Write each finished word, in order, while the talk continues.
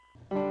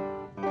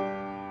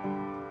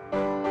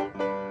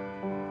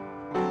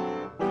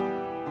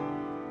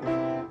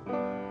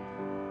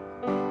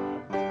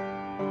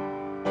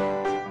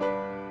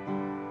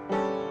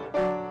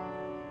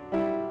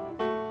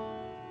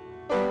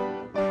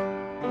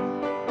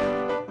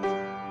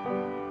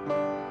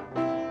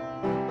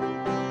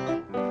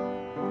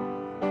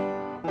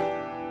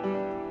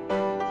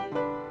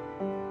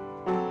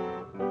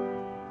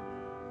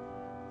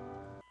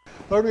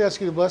Lord, we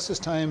ask you to bless this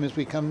time as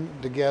we come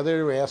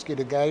together. We ask you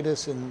to guide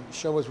us and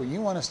show us what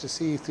you want us to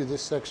see through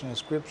this section of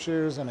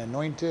scriptures and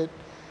anoint it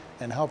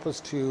and help us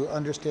to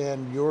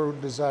understand your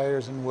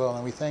desires and will.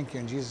 And we thank you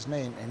in Jesus'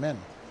 name. Amen.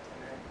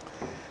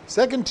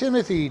 2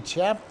 Timothy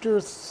chapter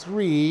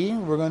 3,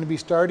 we're going to be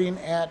starting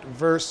at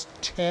verse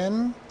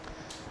 10.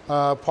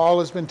 Paul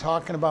has been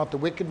talking about the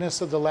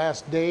wickedness of the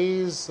last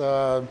days,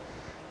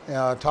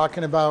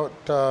 talking about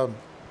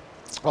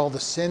all the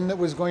sin that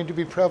was going to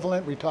be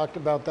prevalent. We talked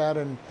about that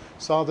and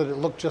saw that it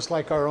looked just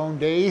like our own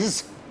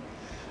days.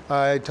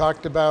 I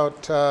talked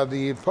about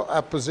the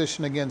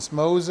opposition against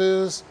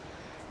Moses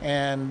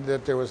and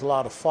that there was a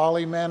lot of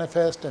folly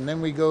manifest. And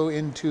then we go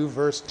into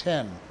verse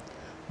 10.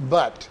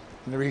 But,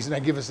 and the reason I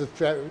give us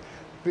the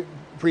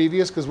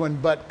previous, because when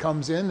but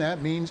comes in,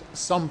 that means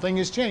something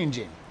is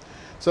changing.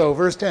 So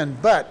verse 10,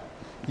 but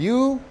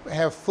you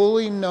have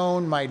fully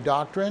known my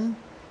doctrine,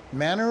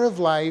 manner of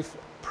life,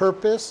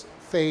 purpose,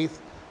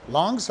 faith,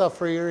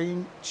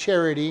 long-suffering,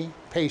 charity,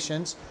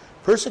 patience,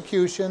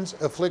 persecutions,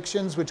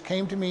 afflictions which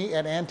came to me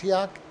at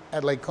Antioch,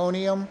 at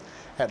Iconium,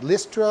 at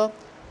Lystra,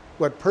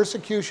 what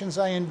persecutions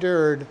I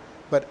endured,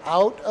 but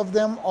out of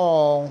them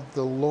all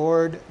the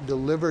Lord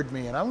delivered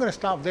me. And I'm going to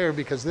stop there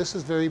because this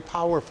is very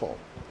powerful.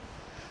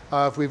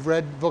 If we've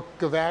read Book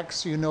of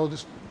Acts, you know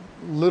this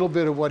little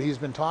bit of what he's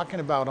been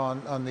talking about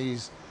on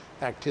these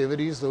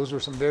activities. Those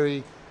were some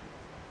very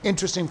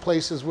interesting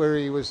places where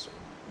he was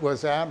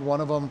at.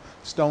 One of them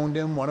stoned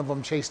him. One of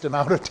them chased him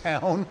out of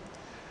town.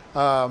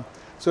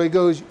 So he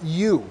goes,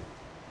 you,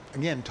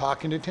 again,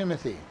 talking to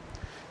Timothy,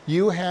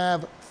 you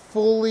have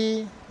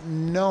fully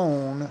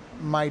known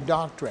my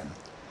doctrine.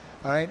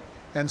 All right?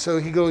 And so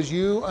he goes,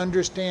 you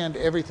understand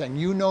everything.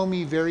 You know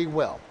me very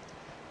well.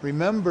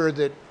 Remember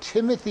that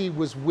Timothy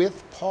was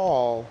with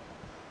Paul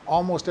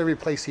almost every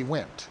place he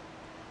went,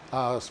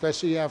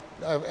 especially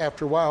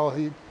after a while.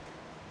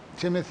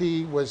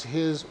 Timothy was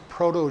his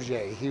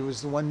protege. He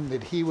was the one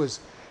that he was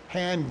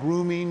hand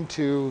grooming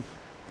to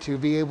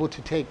be able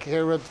to take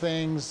care of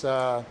things.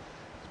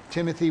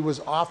 Timothy was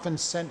often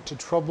sent to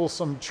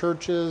troublesome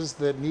churches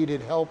that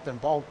needed help,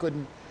 and Paul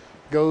couldn't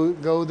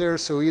go there.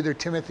 So either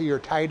Timothy or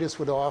Titus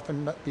would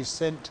often be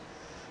sent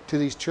to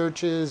these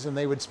churches, and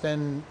they would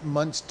spend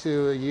months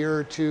to a year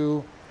or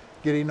two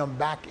getting them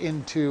back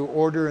into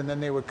order, and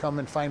then they would come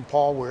and find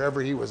Paul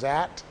wherever he was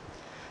at.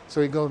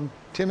 So he goes,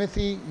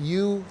 Timothy,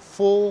 you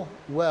full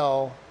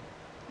well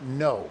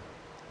know.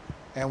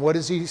 And what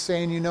is he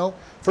saying you know?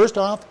 First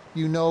off,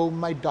 you know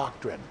my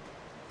doctrine.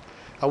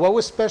 Now, what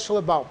was special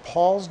about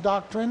Paul's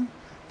doctrine?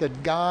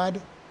 That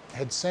God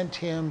had sent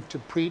him to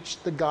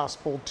preach the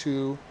gospel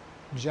to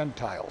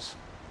Gentiles.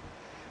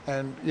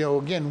 And,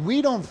 again,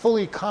 we don't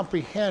fully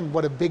comprehend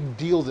what a big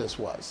deal this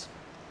was.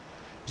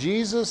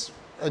 Jesus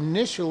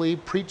initially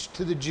preached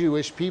to the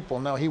Jewish people.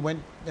 Now, he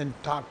went and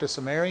talked to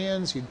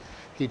Samaritans.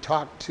 He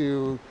talked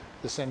to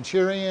the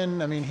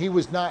centurion. I mean, he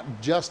was not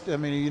just,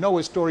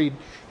 his story.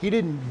 He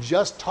didn't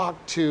just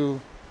talk to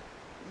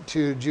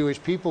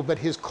Jewish people, but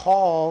his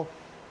call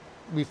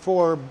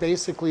before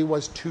basically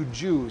was to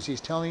Jews.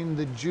 He's telling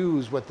the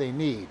Jews what they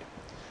need.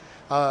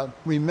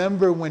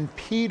 Remember when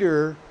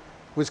Peter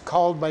was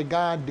called by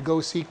God to go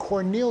see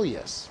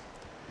Cornelius.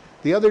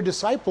 The other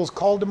disciples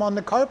called him on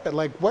the carpet,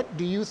 like, what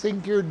do you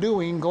think you're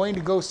doing going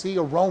to go see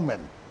a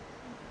Roman?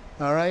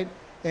 All right?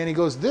 And he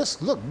goes,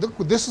 look,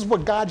 this is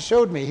what God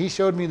showed me. He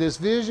showed me this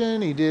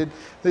vision.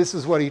 This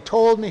is what he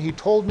told me. He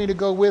told me to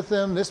go with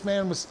him. This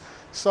man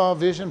saw a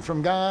vision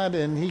from God,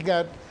 and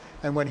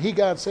when he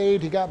got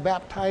saved, he got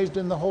baptized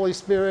in the Holy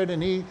Spirit,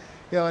 and he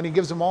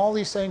gives them all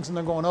these things, and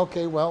they're going,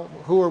 okay, well,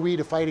 who are we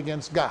to fight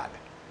against God?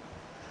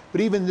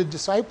 But even the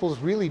disciples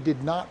really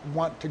did not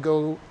want to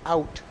go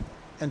out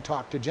and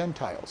talk to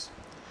Gentiles.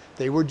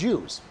 They were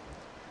Jews.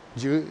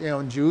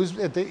 Jews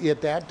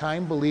at that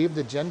time believed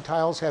that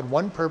Gentiles had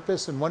one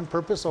purpose and one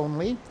purpose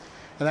only,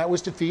 and that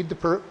was to feed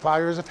the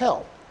fires of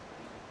hell.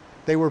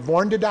 They were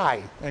born to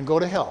die and go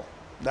to hell.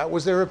 That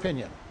was their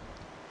opinion.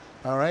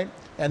 All right?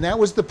 And that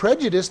was the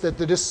prejudice that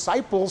the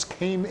disciples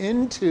came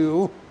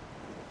into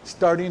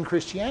starting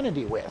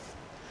Christianity with.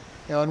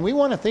 And we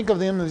want to think of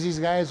them as these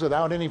guys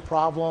without any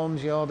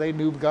problems. They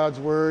knew God's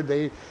word.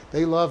 They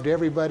loved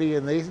everybody,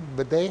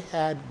 but they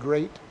had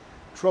great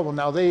trouble.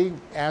 Now,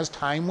 as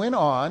time went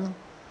on,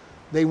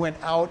 they went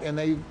out and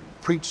they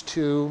preached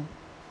to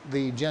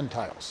the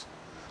Gentiles.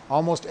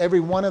 Almost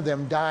every one of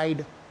them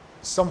died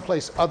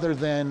someplace other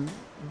than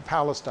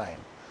Palestine.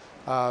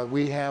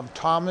 We have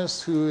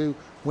Thomas, who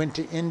went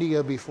to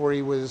India before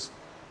he was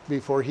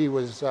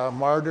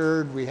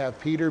martyred. We have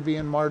Peter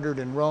being martyred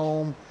in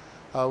Rome.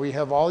 We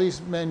have all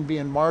these men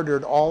being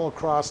martyred all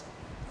across,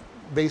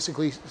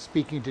 basically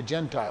speaking, to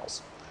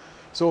Gentiles.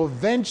 So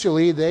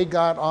eventually they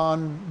got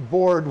on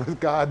board with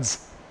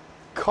God's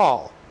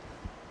call.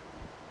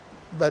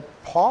 But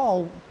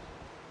Paul,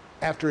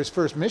 after his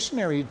first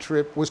missionary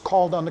trip, was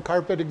called on the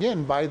carpet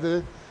again by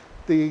the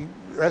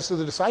rest of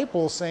the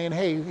disciples, saying,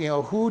 hey,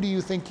 who do you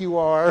think you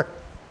are,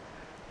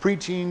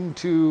 preaching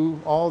to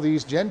all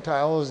these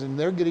Gentiles, and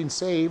they're getting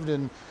saved,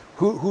 and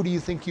who do you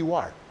think you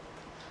are?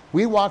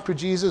 We walked with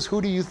Jesus.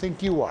 Who do you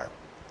think you are?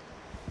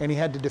 And he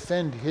had to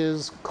defend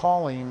his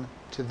calling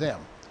to them.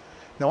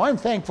 Now, I'm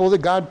thankful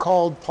that God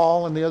called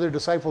Paul and the other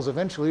disciples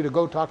eventually to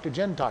go talk to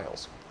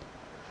Gentiles,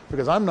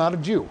 because I'm not a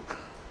Jew.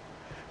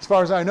 As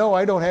far as I know,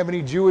 I don't have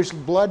any Jewish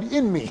blood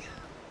in me.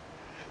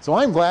 So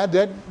I'm glad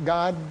that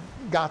God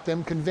got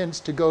them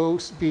convinced to go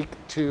speak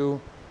to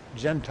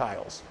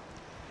Gentiles.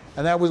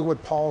 And that was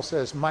what Paul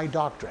says, my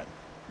doctrine.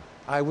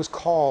 I was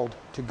called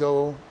to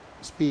go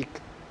speak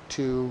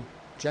to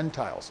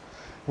Gentiles.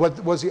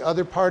 What was the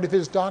other part of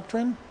his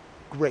doctrine?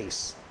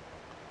 Grace.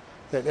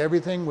 That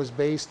everything was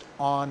based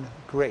on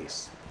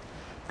grace.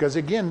 Because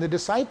again, the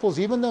disciples,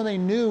 even though they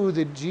knew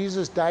that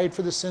Jesus died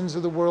for the sins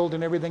of the world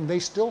and everything, they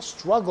still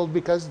struggled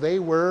because they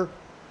were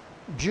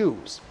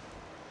Jews.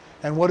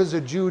 And what does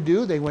a Jew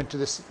do? They go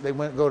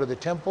to the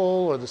temple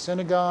or the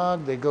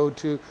synagogue. They go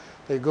to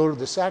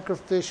the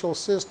sacrificial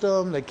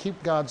system. They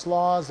keep God's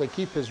laws. They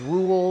keep His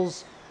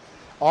rules.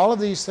 All of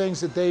these things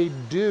that they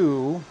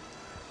do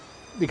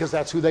because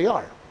that's who they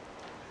are.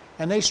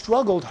 And they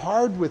struggled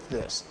hard with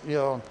this.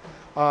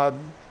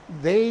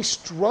 They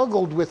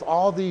struggled with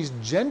all these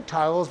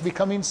Gentiles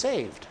becoming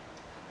saved.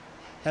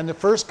 And the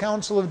first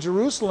council of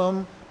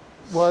Jerusalem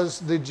was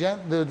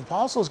the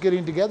apostles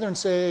getting together and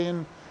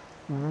saying,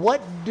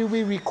 what do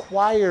we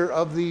require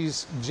of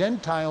these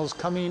Gentiles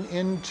coming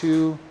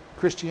into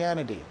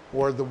Christianity,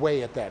 or the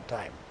way at that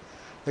time?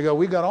 They go,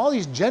 we've got all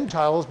these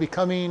Gentiles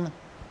becoming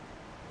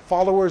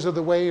followers of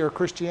the way or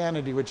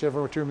Christianity,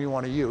 whichever term you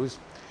want to use.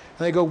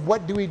 And they go,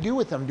 what do we do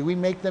with them? Do we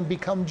make them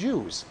become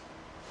Jews?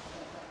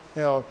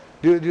 Do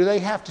they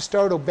have to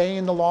start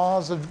obeying the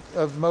laws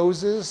of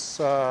Moses?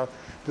 Do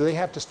they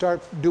have to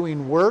start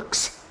doing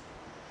works?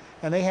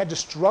 And they had to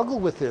struggle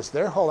with this.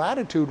 Their whole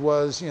attitude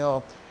was,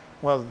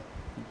 well,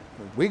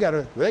 they got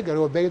to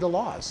obey the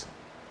laws.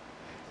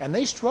 And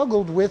they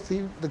struggled with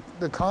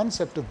the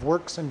concept of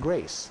works and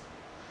grace.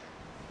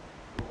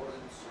 Wasn't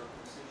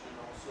circumcision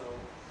also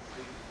a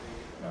big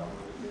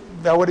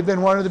debate? That would have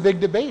been one of the big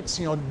debates.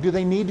 Do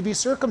they need to be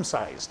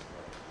circumcised?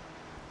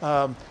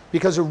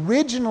 Because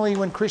originally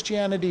when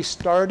Christianity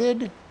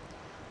started,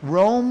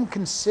 Rome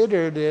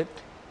considered it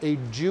a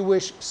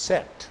Jewish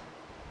sect.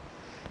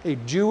 A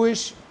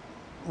Jewish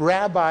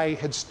rabbi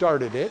had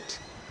started it.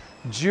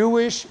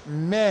 Jewish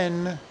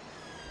men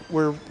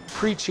were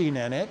preaching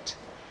in it.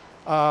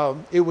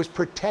 It was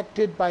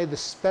protected by the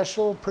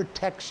special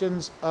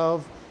protections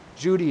of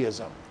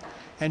Judaism.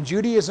 And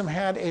Judaism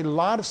had a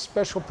lot of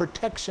special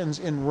protections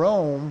in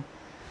Rome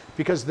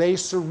because they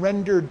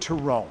surrendered to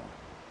Rome.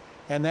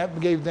 And that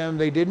gave them,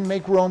 they didn't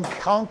make Rome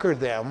conquer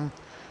them.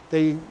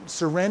 They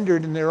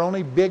surrendered, and their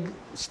only big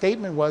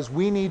statement was,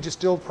 we need to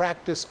still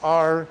practice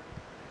our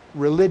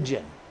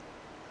religion.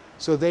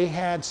 So they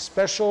had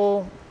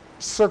special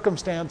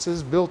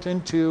circumstances built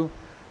into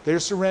their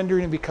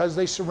surrendering, and because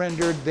they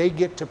surrendered, they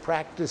get to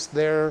practice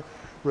their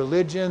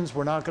religions.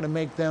 We're not going to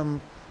make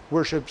them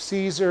worship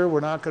Caesar.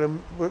 We're not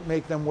going to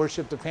make them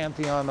worship the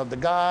pantheon of the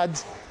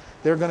gods.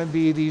 They're going to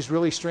be these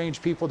really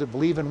strange people that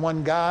believe in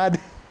one God.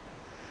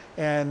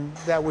 And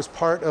that was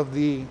part of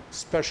the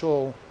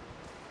special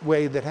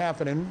way that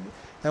happened. And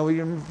now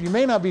you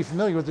may not be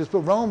familiar with this,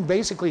 but Rome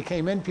basically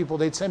came in,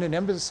 they'd send an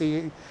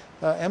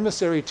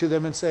emissary to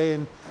them and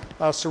saying,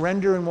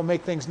 surrender and we'll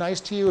make things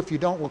nice to you. If you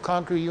don't, we'll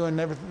conquer you and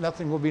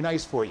nothing will be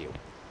nice for you.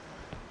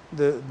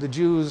 The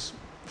Jews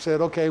said,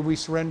 okay, we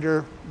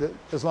surrender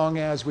as long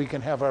as we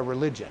can have our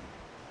religion.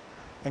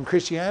 And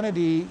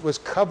Christianity was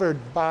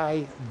covered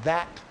by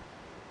that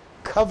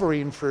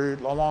covering for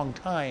a long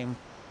time.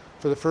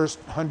 For the first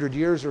 100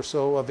 years or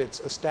so of its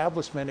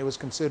establishment, it was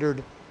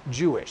considered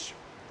Jewish.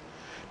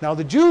 Now,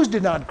 the Jews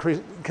did not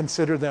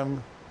consider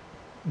them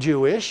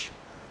Jewish,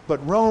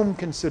 but Rome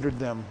considered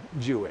them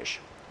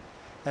Jewish.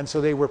 And so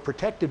they were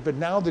protected. But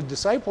now the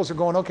disciples are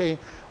going, okay,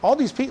 all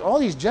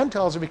these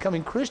Gentiles are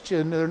becoming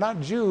Christian. They're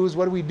not Jews.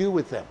 What do we do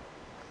with them?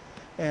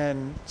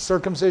 And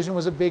circumcision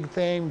was a big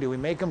thing. Do we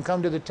make them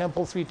come to the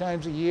temple 3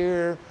 times a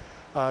year?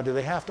 Do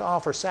they have to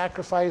offer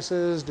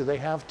sacrifices? Do they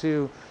have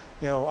to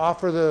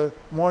offer the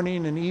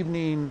morning and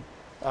evening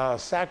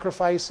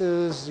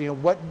sacrifices?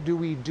 What do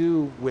we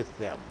do with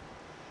them?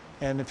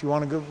 And if you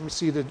want to go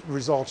see the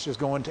results, just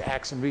go into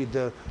Acts and read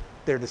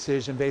their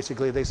decision.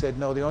 Basically, they said,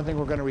 no, the only thing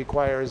we're going to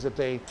require is that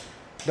they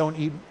don't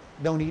eat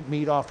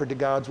meat offered to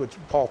gods, which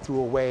Paul threw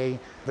away,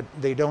 but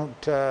they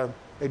don't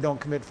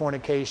commit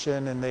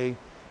fornication, and they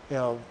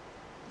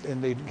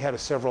had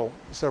several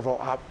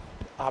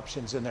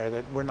options in there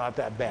that were not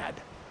that bad.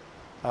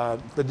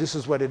 But this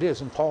is what it is.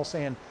 And Paul's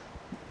saying,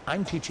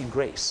 I'm teaching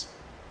grace.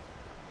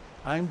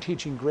 I'm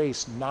teaching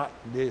grace, not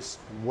this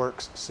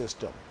works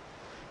system.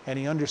 And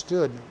he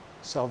understood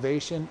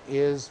salvation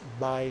is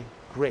by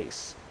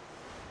grace.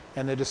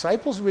 And the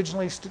disciples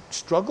originally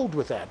struggled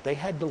with that. They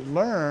had to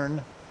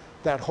learn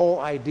that whole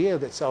idea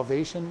that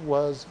salvation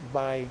was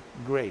by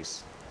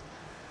grace.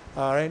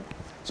 All right.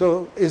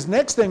 So his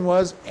next thing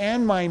was,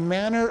 and my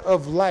manner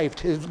of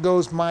life. It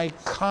goes my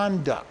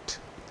conduct.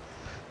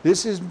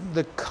 This is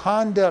the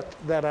conduct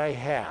that I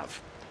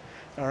have.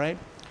 All right.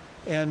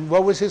 And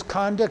what was his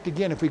conduct?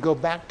 Again, if we go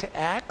back to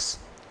Acts,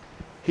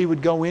 he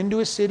would go into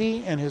a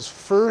city and his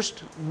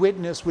first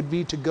witness would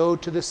be to go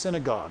to the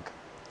synagogue.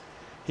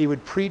 He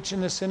would preach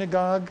in the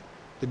synagogue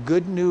the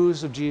good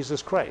news of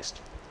Jesus Christ.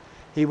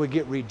 He would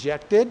get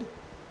rejected,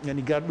 and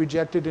he got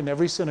rejected in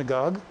every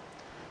synagogue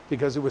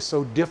because it was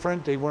so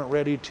different, they weren't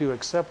ready to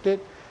accept it.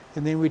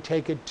 And then we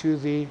take it to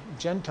the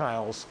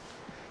Gentiles.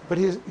 But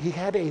he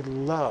had a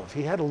love.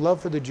 He had a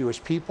love for the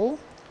Jewish people,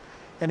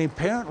 and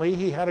apparently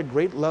he had a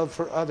great love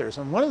for others.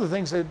 And one of the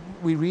things that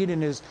we read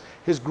in his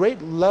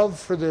great love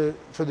for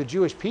the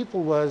Jewish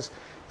people was,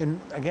 and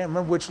I can't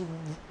remember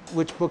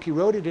which book he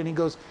wrote it in, he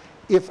goes,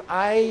 if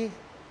I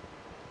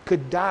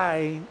could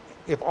die,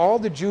 if all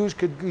the Jews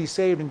could be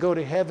saved and go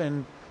to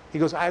heaven, he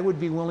goes, I would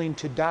be willing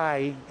to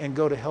die and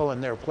go to hell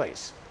in their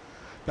place.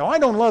 Now, I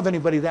don't love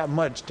anybody that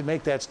much to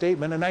make that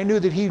statement, and I knew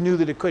that he knew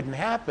that it couldn't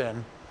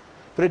happen,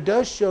 but it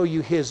does show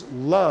you his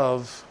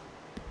love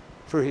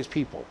for his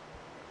people,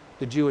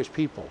 the Jewish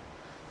people.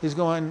 He's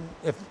going,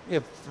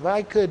 if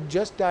I could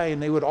just die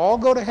and they would all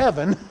go to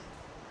heaven,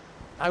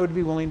 I would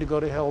be willing to go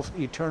to hell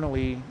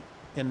eternally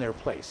in their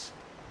place.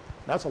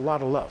 That's a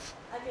lot of love.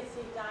 I could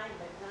see dying,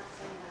 but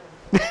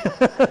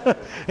not saying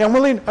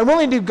that. I'm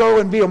willing to go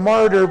and be a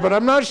martyr, but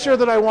I'm not sure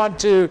that I want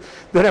to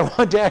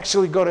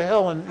actually go to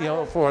hell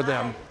and for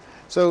them.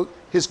 So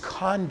his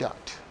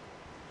conduct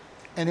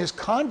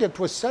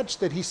was such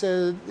that he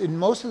said, in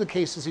most of the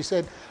cases, he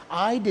said,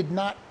 I did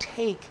not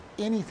take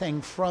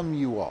anything from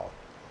you all.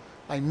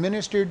 I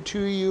ministered to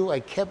you, I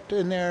kept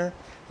in there,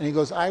 and he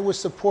goes, I was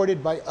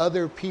supported by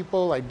other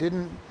people, I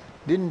didn't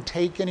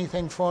take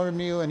anything from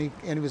you, and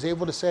he was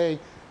able to say,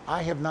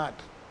 I have not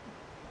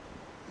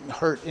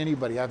hurt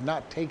anybody, I've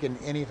not taken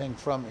anything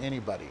from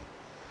anybody.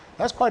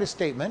 That's quite a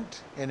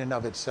statement in and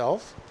of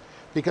itself,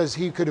 because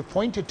he could have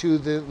pointed to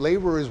the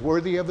laborer is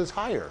worthy of his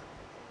hire.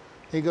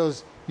 He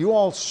goes, you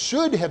all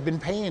should have been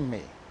paying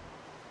me,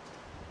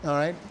 all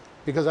right?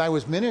 Because I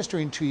was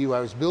ministering to you,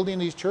 I was building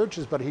these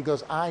churches, but he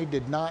goes, I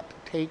did not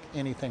take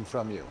anything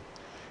from you.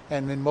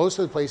 And in most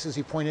of the places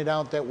he pointed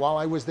out that while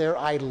I was there,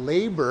 I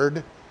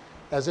labored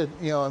as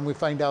and we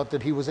find out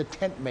that he was a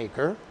tent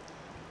maker,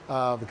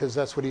 because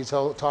that's what he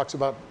talks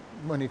about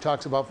when he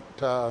talks about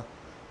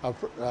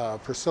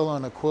Priscilla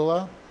and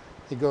Aquila.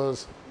 He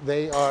goes,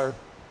 they are,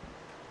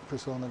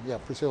 Priscilla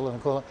and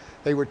Aquila,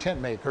 they were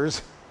tent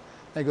makers.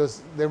 And he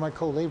goes, they're my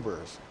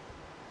co-laborers,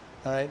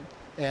 all right?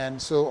 And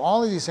so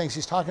all of these things,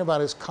 he's talking about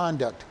his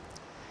conduct.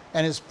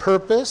 And his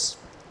purpose,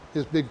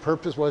 his big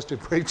purpose was to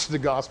preach the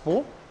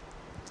gospel.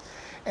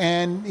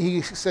 And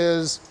he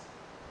says,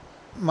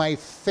 my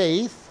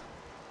faith,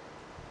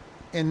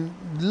 and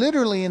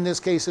literally in this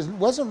case, it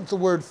wasn't the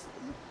word,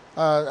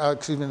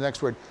 the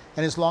next word,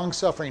 and his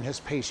long-suffering,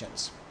 his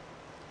patience.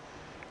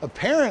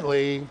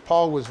 Apparently,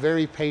 Paul was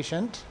very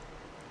patient.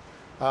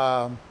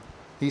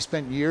 He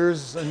spent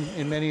years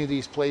in many of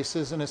these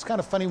places, and it's kind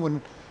of funny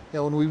when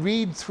we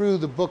read through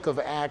the book of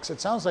Acts, it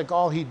sounds like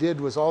all he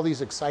did was all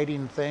these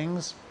exciting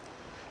things.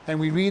 And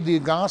we read the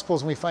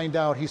Gospels and we find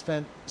out he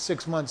spent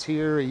 6 months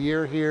here, a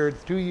year here,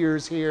 2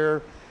 years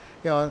here,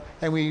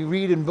 and we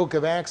read in book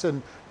of Acts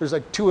and there's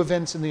like 2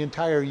 events in the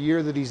entire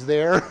year that he's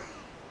there.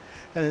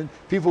 And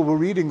people will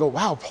read and go,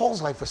 wow,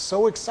 Paul's life was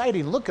so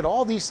exciting. Look at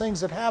all these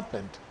things that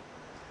happened.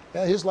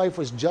 Yeah, his life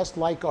was just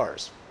like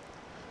ours.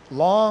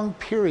 Long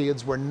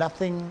periods where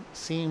nothing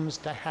seems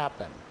to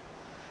happen.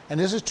 And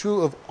this is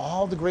true of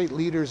all the great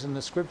leaders in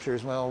the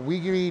scriptures. Well, we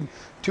read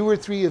 2 or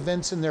 3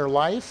 events in their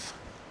life,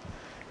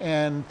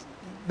 and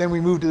then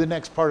we move to the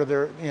next part of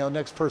their,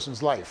 next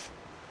person's life.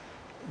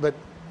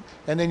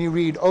 And then you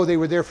read, oh, they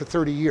were there for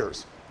 30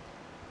 years.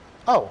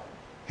 Oh,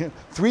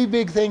 3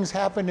 big things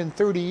happened in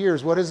 30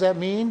 years. What does that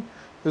mean?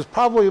 There's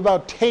probably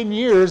about 10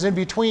 years in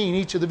between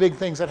each of the big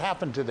things that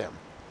happened to them.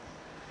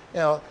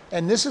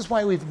 And this is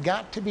why we've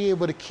got to be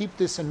able to keep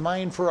this in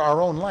mind for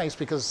our own lives,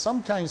 because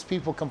sometimes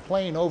people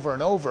complain over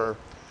and over,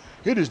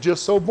 it is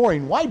just so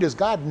boring. Why does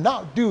God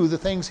not do the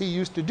things he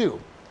used to do?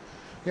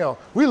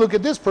 We look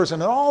at this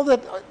person and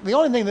the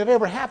only thing that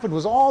ever happened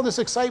was all this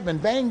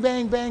excitement, bang,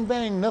 bang, bang,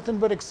 bang, nothing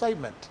but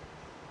excitement.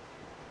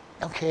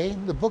 Okay,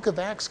 the book of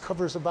Acts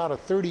covers about a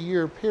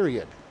 30-year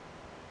period.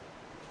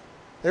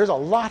 There's a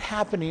lot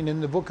happening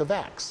in the book of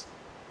Acts.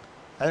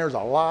 And there's a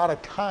lot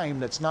of time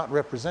that's not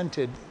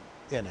represented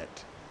in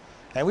it.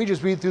 And we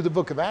just read through the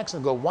book of Acts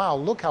and go, wow,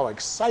 look how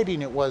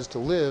exciting it was to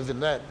live in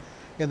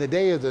the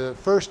day of the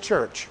first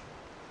church.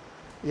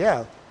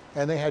 Yeah,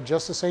 and they had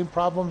just the same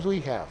problems we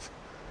have.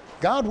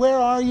 God, where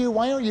are you?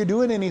 Why aren't you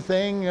doing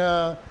anything?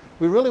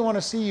 We really want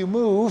to see you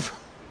move.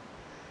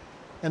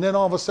 And then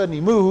all of a sudden he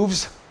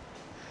moves,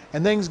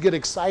 and things get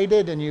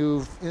excited, and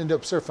you end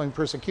up suffering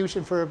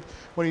persecution for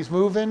when he's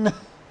moving.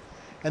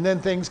 And then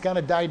things kind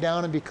of die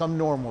down and become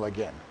normal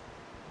again.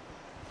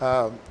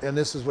 And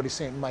this is what he's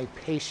saying, my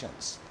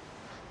patience.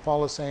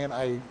 Paul is saying,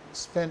 I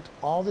spent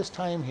all this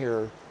time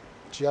here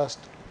just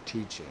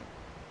teaching,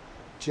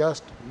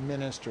 just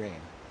ministering.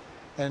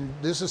 And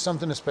this is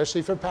something,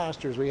 especially for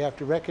pastors, we have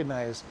to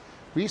recognize.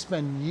 We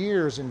spend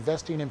years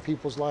investing in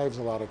people's lives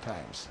a lot of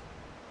times.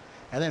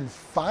 And then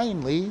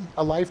finally,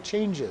 a life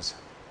changes.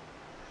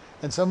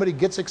 And somebody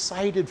gets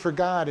excited for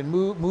God and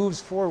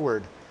moves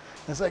forward.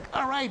 And it's like,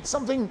 all right,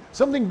 something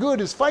good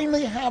has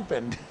finally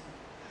happened.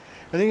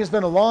 I think it's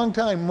been a long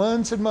time,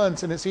 months and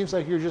months, and it seems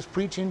like you're just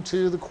preaching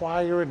to the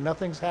choir and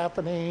nothing's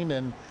happening,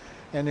 and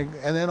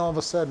then all of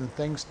a sudden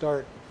things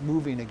start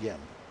moving again.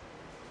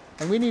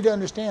 And we need to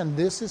understand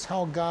this is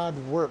how God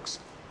works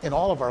in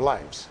all of our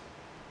lives.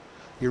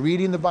 You're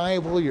reading the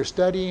Bible, you're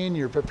studying,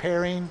 you're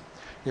preparing,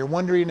 you're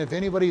wondering if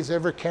anybody's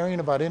ever caring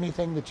about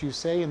anything that you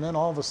say, and then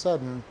all of a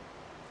sudden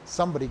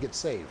somebody gets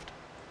saved.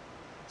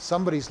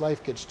 Somebody's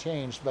life gets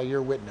changed by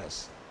your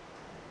witness.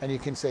 And you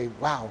can say,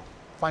 wow,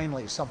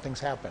 finally something's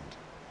happened.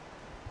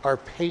 Our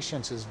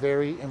patience is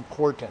very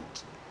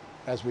important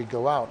as we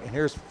go out. And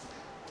here's,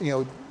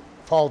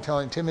 Paul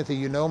telling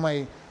Timothy,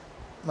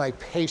 my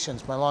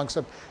patience, my long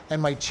suffering,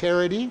 and my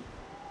charity,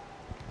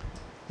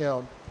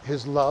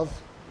 his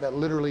love, that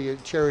literally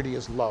charity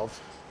is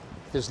love,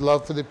 his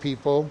love for the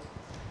people,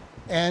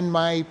 and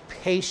my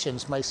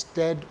patience, my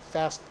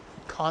steadfast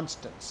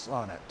constance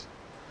on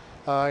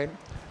it.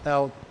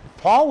 Now,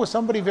 Paul was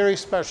somebody very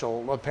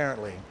special,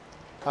 apparently.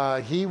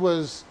 He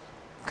was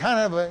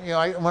kind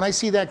of, when I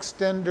see that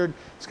standard,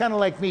 it's kind of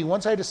like me.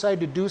 Once I decide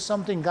to do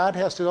something, God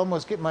has to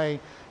almost hit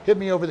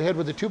me over the head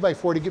with a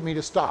 2x4 to get me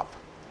to stop.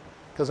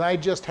 Because I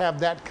just have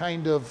that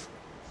kind of,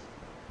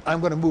 I'm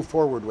going to move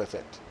forward with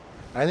it.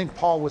 I think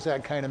Paul was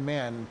that kind of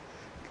man.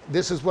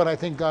 This is what I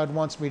think God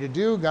wants me to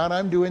do. God,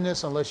 I'm doing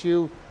this unless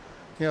you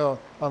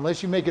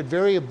make it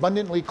very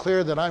abundantly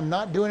clear that I'm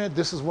not doing it,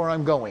 this is where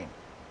I'm going.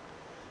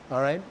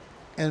 All right?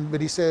 But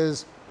he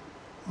says,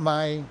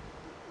 my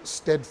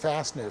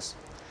steadfastness.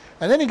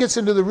 And then he gets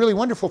into the really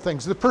wonderful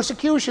things, the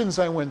persecutions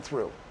I went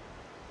through.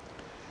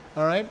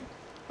 All right?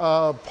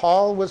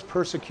 Paul was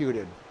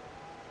persecuted.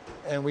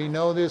 And we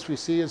know this, we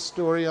see his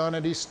story on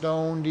it. He's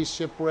stoned, he's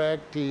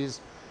shipwrecked, he's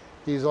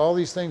all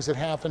these things that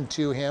happened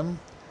to him.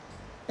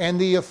 And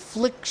the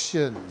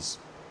afflictions,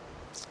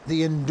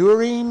 the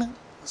enduring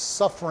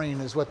suffering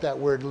is what that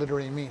word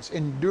literally means,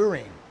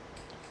 enduring.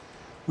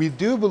 We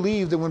do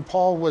believe that when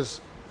Paul was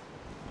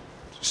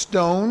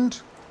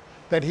stoned,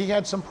 that he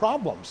had some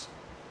problems.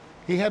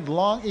 He had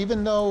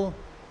even though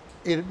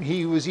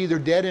he was either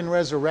dead and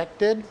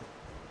resurrected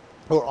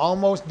or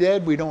almost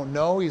dead, we don't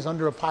know. He's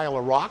under a pile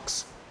of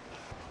rocks.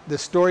 The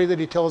story that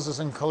he tells us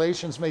in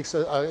Corinthians makes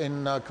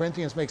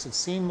it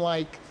seem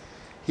like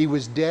he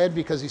was dead,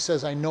 because he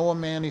says, I know a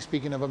man, he's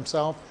speaking of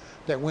himself,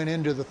 that went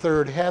into the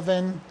third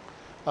heaven.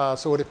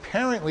 So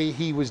apparently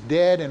he was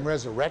dead and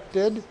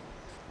resurrected,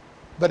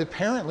 but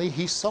apparently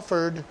he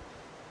suffered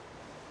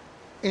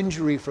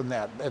injury from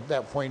that at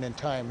that point in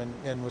time,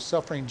 and was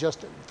suffering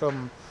just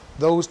from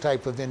those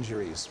type of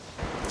injuries.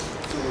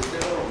 So was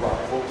there a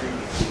rivalry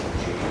between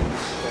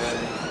James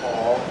and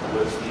Paul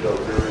with,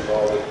 during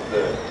all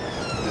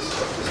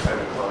this kind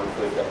of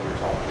conflict that we're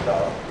talking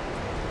about?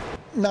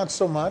 Not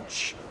so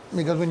much,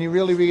 because when you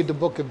really read the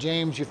book of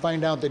James, you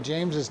find out that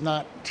James is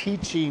not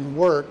teaching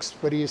works,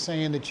 but he is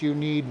saying that you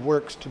need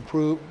works to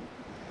prove.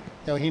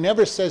 He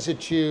never says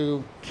that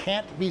you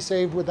can't be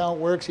saved without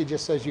works, he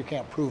just says you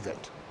can't prove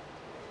it.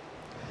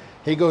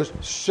 He goes,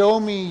 show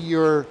me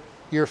your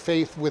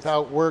faith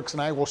without works,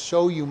 and I will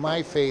show you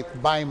my faith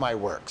by my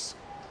works.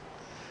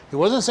 He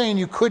wasn't saying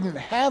you couldn't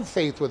have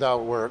faith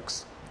without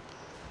works,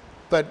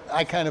 but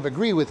I kind of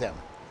agree with him.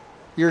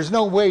 There's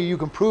no way you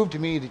can prove to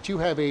me that you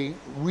have a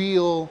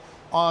real,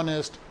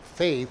 honest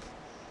faith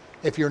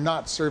if you're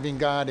not serving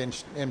God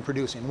and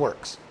producing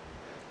works.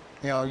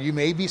 You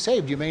may be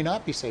saved, you may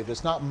not be saved.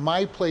 It's not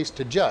my place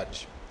to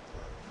judge.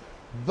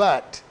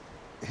 But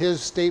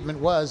his statement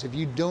was, if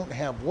you don't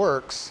have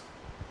works,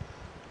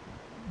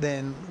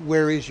 then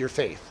where is your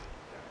faith?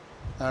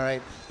 All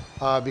right?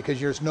 Because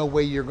there's no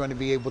way you're going to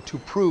be able to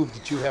prove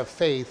that you have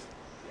faith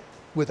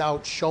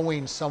without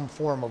showing some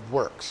form of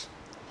works.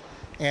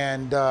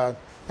 And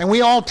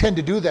we all tend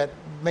to do that,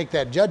 make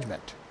that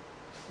judgment.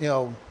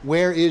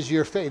 Where is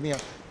your faith?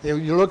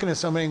 You're looking at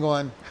somebody and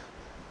going,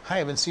 I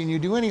haven't seen you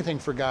do anything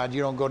for God.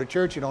 You don't go to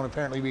church. You don't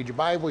apparently read your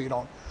Bible. You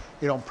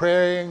don't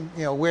pray.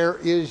 Where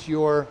is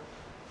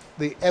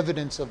the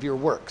evidence of your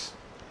works?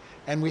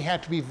 And we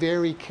have to be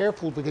very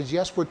careful, because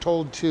yes, we're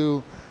told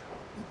to,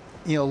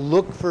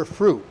 look for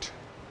fruit.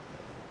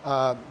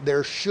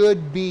 There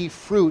should be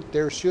fruit.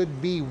 There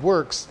should be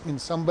works in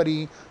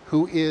somebody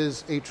who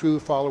is a true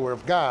follower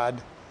of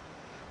God.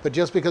 But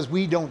just because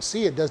we don't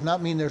see it does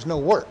not mean there's no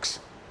works.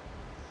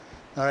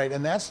 All right,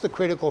 and that's the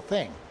critical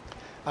thing.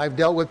 I've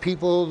dealt with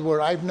people where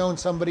I've known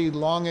somebody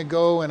long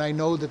ago, and I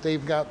know that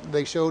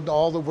they showed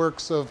all the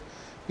works of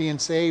being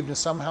saved and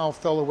somehow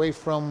fell away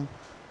from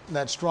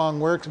that strong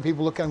works, and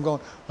people look at them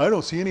going, I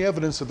don't see any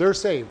evidence that they're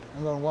saved.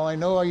 I'm going, well, I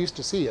know I used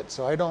to see it,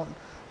 so I don't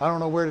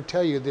know where to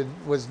tell you.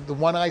 Was the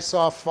one I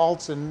saw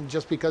false, and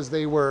just because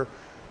they were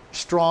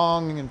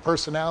strong in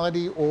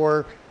personality,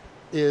 or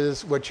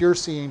is what you're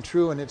seeing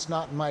true? And it's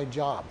not my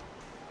job.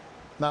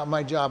 Not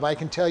my job. I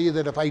can tell you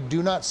that if I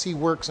do not see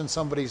works in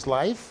somebody's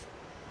life,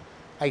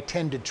 I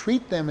tend to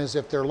treat them as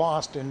if they're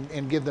lost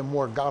and give them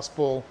more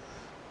gospel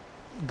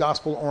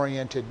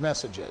gospel-oriented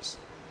messages.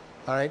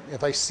 All right,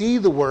 if I see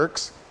the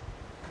works,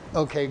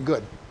 okay,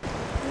 good.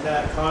 In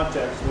that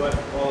context, what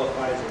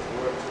qualifies as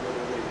works?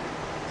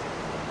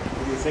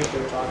 What do you think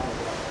they're talking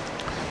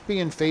about?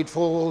 Being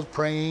faithful,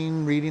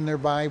 praying, reading their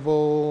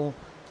Bible,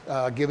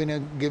 giving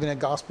a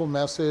gospel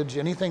message,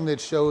 anything that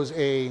shows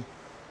a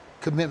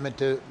commitment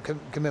to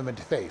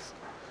faith.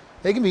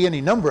 They can be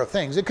any number of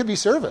things. It could be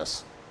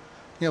service,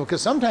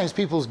 because sometimes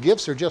people's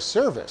gifts are just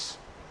service.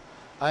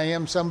 I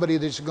am somebody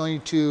that's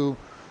going to,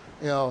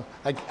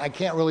 I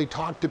can't really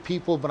talk to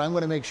people, but I'm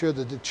going to make sure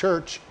that the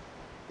church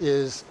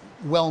is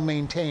well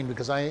maintained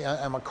because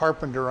I'm a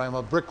carpenter, I'm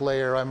a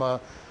bricklayer, I'm a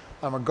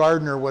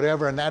gardener,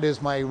 whatever, and that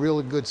is my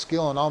really good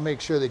skill, and I'll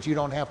make sure that you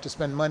don't have to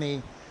spend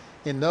money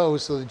in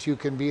those so that you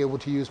can be able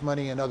to use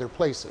money in other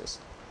places.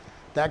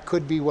 That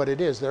could be what it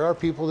is. There are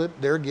people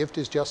that their gift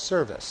is just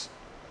service.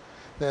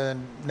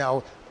 Then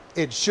now,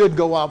 it should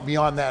go out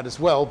beyond that as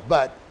well,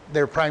 but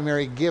their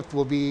primary gift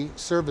will be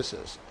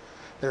services.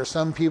 There are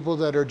some people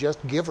that are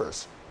just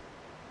givers.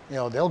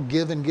 They'll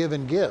give and give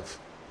and give.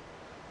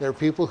 There are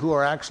people who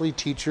are actually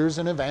teachers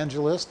and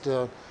evangelists.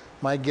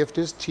 My gift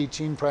is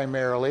teaching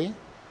primarily.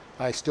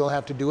 I still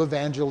have to do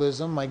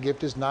evangelism. My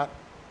gift is not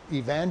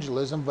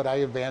evangelism, but I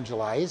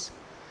evangelize.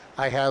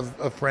 I have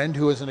a friend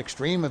who is an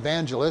extreme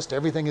evangelist.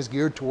 Everything is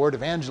geared toward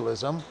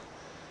evangelism.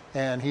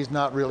 And he's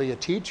not really a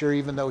teacher,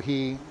 even though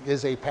he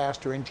is a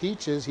pastor and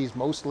teaches. He's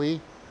mostly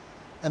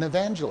an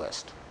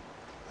evangelist.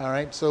 All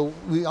right, so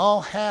we all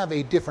have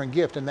a different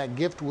gift, and that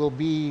gift will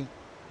be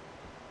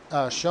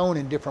shown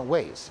in different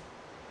ways.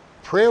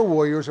 Prayer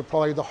warriors are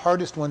probably the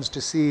hardest ones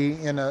to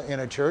see in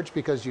a church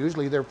because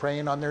usually they're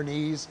praying on their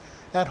knees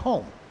at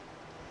home.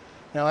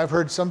 Now, I've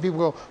heard some people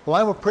go,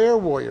 well, I'm a prayer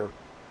warrior.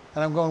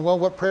 And I'm going, well,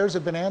 what prayers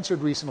have been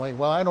answered recently?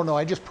 Well, I don't know.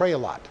 I just pray a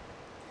lot.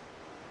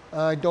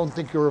 I don't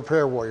think you're a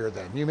prayer warrior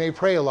then. You may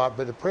pray a lot,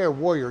 but a prayer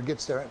warrior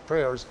gets their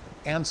prayers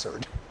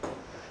answered.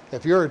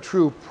 If you're a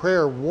true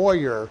prayer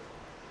warrior,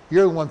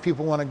 you're the one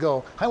people want to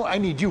go, I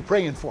need you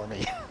praying for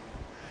me.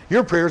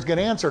 Your prayers get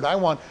answered. I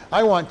want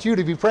you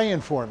to be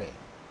praying for me.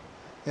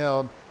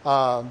 This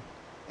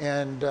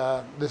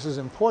is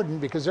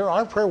important because there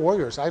are prayer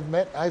warriors. I've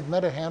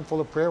met a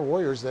handful of prayer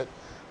warriors that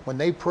when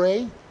they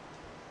pray,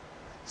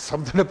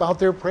 something about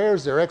their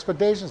prayers, their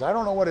expectations, I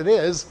don't know what it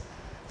is,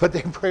 but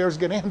their prayers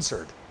get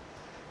answered.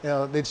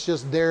 It's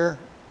just their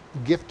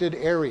gifted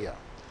area.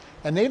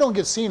 And they don't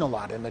get seen a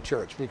lot in the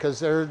church because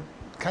they're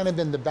kind of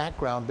in the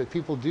background, but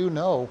people do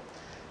know.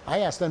 I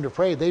asked them to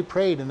pray, they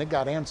prayed and it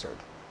got answered.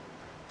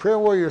 Prayer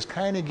warriors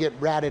kind of get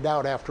ratted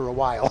out after a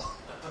while.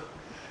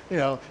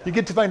 You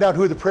get to find out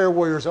who the prayer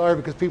warriors are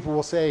because people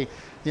will say,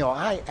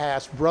 I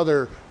asked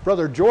brother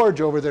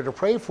George over there to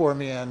pray for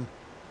me and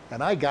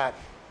I got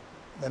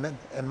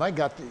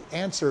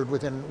answered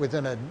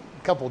within a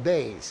couple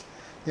days.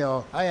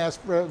 I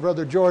asked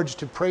Brother George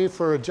to pray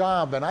for a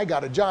job, and I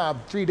got a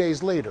job 3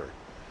 days later.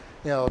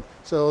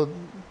 So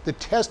the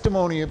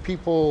testimony of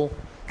people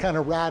kind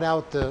of rat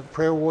out the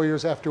prayer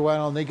warriors after a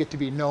while, and they get to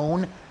be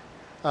known.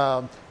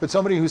 But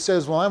somebody who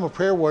says, well, I'm a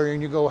prayer warrior,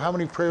 and you go, how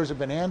many prayers have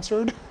been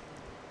answered?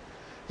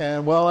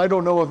 And, well, I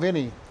don't know of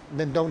any.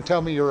 Then don't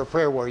tell me you're a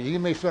prayer warrior. You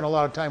may spend a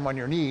lot of time on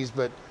your knees,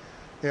 but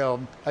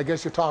I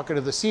guess you're talking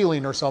to the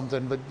ceiling or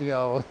something, but,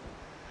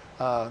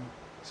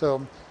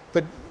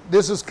 but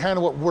this is kind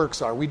of what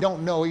works are. We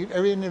don't know.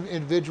 Every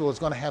individual is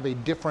going to have a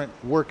different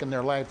work in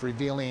their life,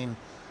 revealing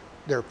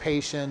their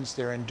patience,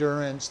 their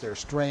endurance, their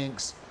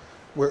strengths,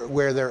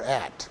 where they're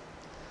at.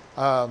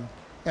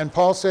 And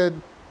Paul said,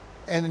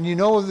 and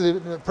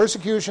the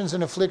persecutions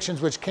and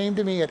afflictions which came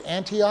to me at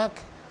Antioch,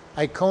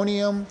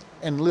 Iconium,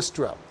 and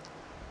Lystra.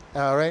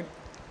 All right?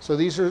 So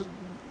these are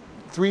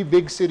 3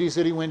 big cities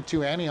that he went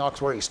to.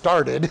 Antioch's where he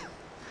started,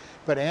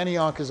 but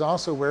Antioch is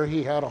also where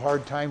he had a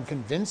hard time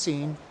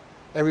convincing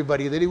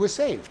everybody that he was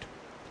saved.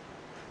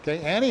 Okay,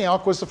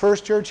 Antioch was the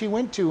first church he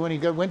went to when he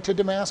went to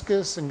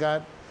Damascus and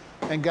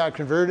got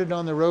converted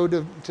on the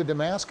road to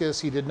Damascus.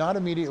 He did not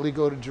immediately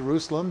go to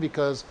Jerusalem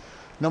because,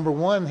 number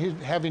one,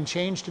 having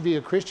changed to be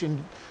a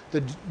Christian,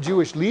 the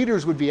Jewish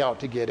leaders would be out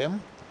to get him,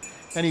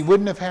 and he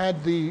wouldn't have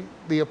had the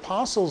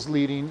apostles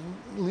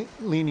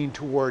leaning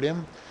toward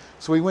him.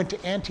 So he went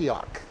to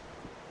Antioch,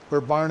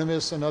 where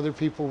Barnabas and other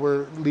people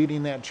were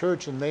leading that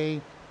church, and they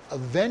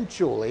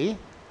eventually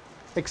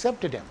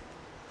accepted him.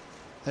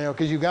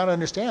 Because you got to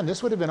understand,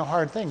 this would have been a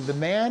hard thing. The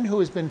man who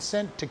has been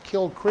sent to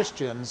kill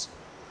Christians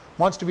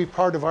wants to be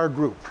part of our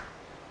group.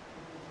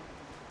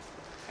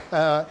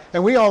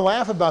 And we all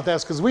laugh about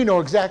that because we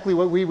know exactly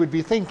what we would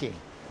be thinking.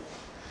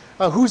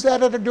 Who's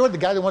that at the door? The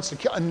guy that wants to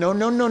kill?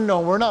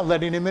 No. We're not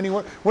letting him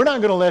anywhere. We're not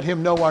going to let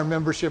him know our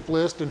membership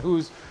list and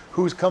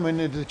who's coming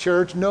into the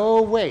church.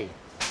 No way.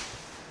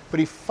 But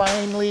he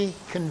finally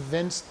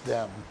convinced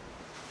them.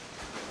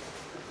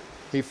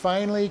 He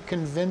finally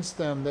convinced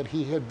them that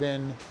he had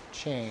been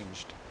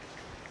changed.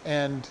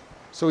 And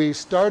so he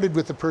started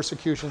with the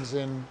persecutions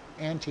in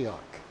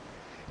Antioch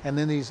and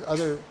then these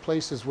other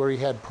places where he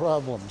had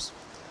problems.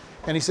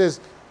 And he says,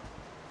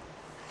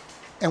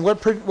 and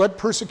what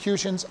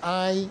persecutions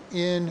I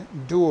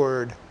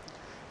endured.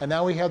 And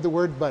now we have the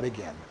word but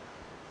again.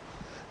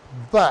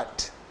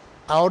 But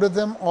out of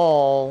them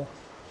all,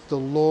 the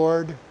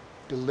Lord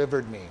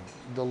delivered me.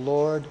 The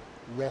Lord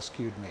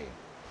rescued me.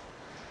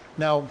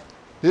 Now,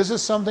 this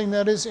is something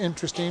that is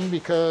interesting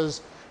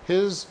because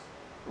his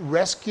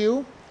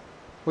rescue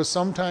was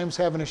sometimes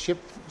having a ship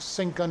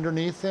sink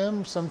underneath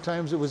him.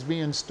 Sometimes it was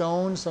being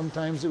stoned.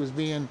 Sometimes it was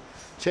being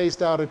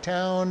chased out of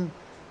town.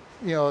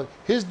 You know,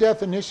 his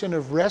definition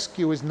of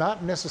rescue is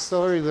not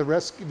necessarily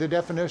the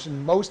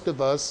definition most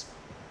of us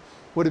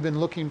would have been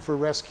looking for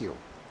rescue.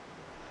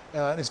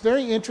 It's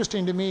very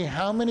interesting to me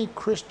how many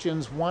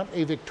Christians want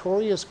a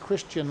victorious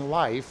Christian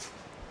life.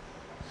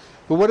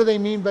 But what do they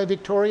mean by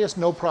victorious?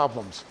 No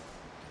problems.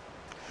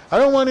 I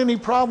don't want any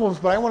problems,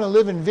 but I want to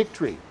live in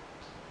victory.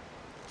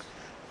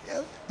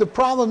 The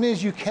problem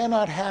is you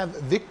cannot have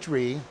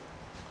victory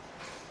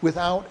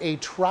without a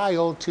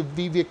trial to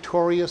be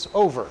victorious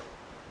over.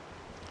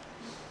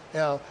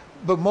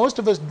 But most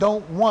of us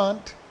don't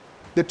want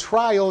the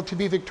trial to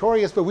be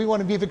victorious, but we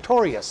want to be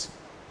victorious.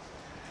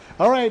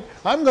 All right,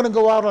 I'm going to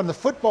go out on the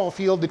football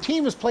field. The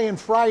team is playing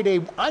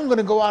Friday. I'm going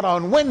to go out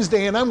on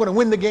Wednesday and I'm going to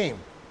win the game.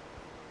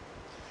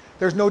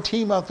 There's no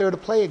team out there to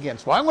play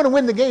against. Well, I'm going to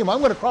win the game. I'm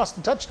going to cross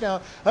the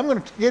touchdown. I'm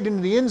going to get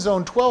into the end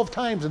zone 12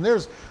 times, and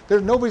there's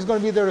nobody's going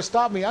to be there to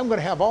stop me. I'm going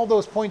to have all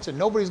those points, and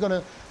nobody's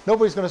going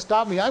to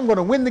stop me. I'm going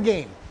to win the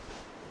game.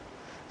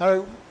 All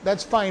right,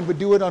 that's fine, but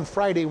do it on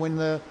Friday when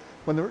the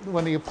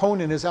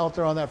opponent is out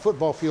there on that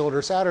football field,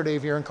 or Saturday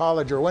if you're in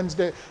college, or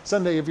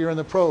Sunday if you're in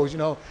the pros. You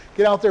know,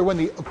 get out there when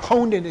the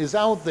opponent is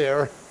out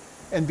there,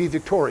 and be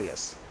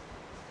victorious.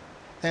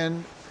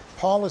 And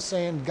Paul is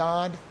saying,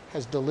 God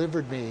has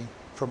delivered me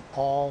from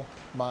all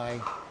my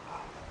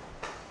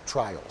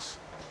trials.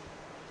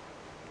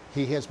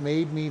 He has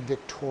made me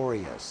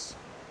victorious.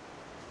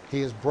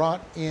 He has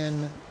brought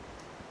in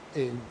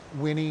a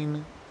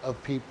winning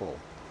of people.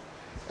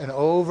 And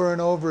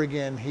over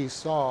again, he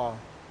saw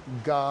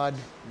God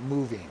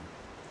moving,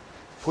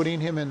 putting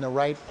him in the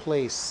right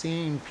place,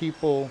 seeing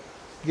people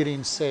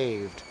getting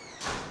saved.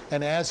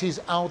 And as he's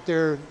out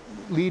there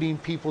leading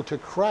people to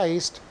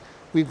Christ,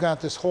 we've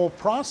got this whole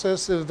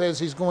process of, as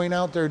he's going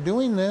out there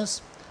doing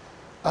this,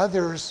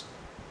 others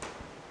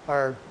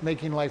are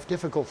making life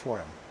difficult for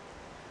him.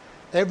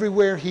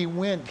 Everywhere he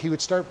went, he would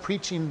start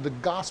preaching the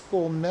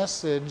gospel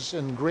message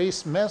and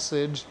grace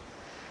message.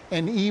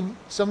 And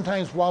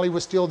sometimes while he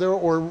was still there,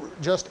 or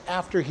just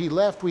after he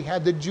left, we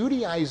had the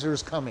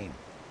Judaizers coming.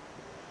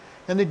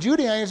 And the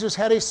Judaizers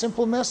had a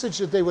simple message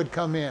that they would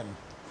come in.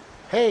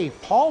 Hey,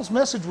 Paul's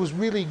message was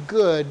really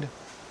good,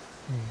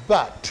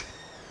 but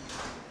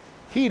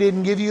he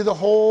didn't give you the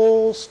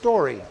whole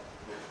story.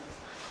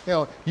 You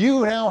know,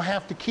 you now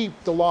have to keep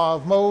the law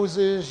of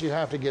Moses, you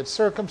have to get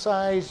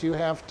circumcised, you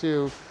have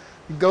to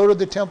go to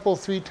the temple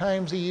 3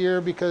 times a year,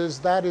 because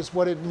that is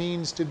what it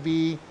means to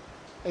be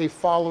a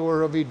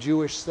follower of a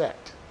Jewish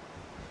sect.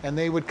 And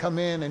they would come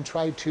in and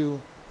try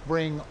to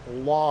bring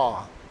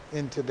law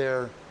into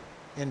their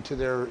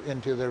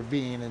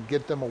being and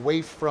get them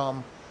away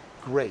from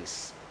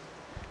grace.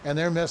 And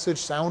their message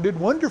sounded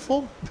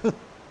wonderful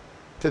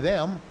to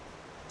them.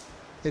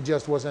 It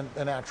just wasn't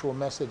an actual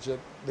message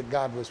that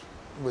God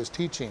was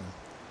teaching.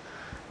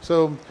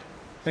 So,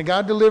 and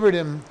God delivered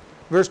him.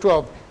 Verse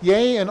 12,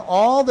 yea, and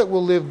all that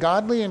will live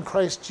godly in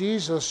Christ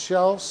Jesus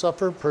shall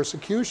suffer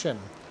persecution.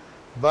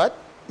 But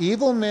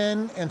evil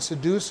men and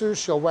seducers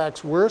shall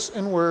wax worse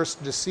and worse,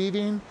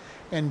 deceiving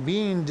and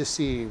being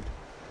deceived.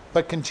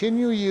 But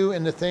continue you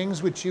in the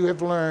things which you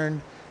have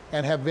learned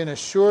and have been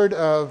assured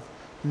of,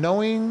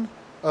 knowing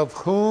of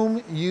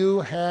whom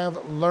you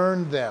have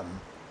learned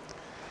them,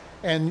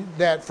 and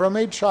that from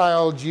a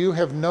child you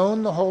have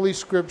known the Holy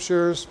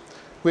Scriptures,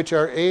 which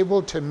are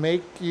able to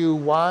make you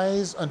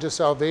wise unto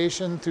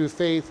salvation through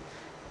faith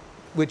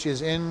which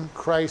is in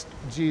Christ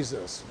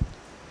Jesus.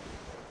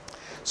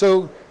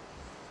 So,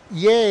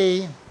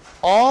 yea,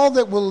 all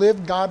that will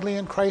live godly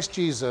in Christ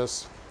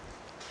Jesus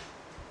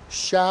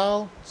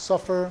shall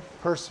suffer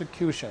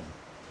persecution.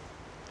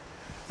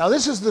 Now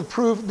this is the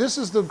proof, this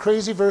is the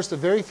crazy verse that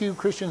very few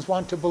Christians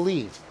want to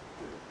believe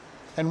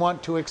and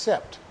want to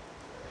accept.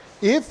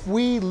 If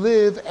we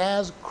live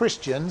as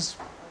Christians,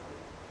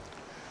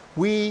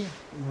 we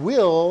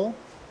will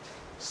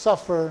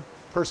suffer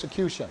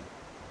persecution.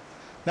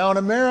 Now in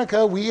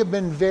America, we have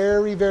been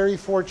very, very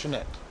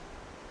fortunate.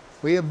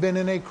 We have been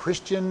in a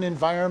Christian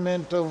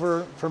environment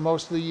for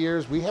most of the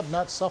years. We have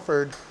not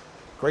suffered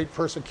great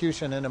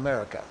persecution in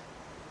America.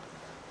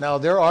 Now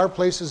there are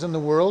places in the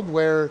world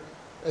where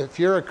if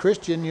you're a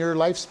Christian, your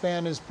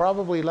lifespan is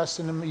probably less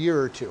than a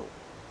year or two,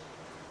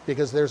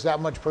 because there's that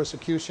much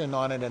persecution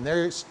on it, and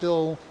they're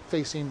still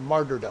facing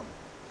martyrdom.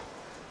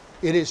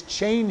 It is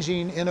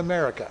changing in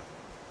America.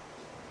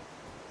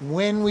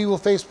 When we will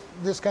face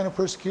this kind of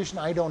persecution,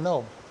 I don't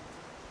know.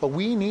 But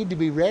we need to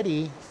be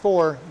ready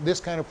for this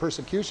kind of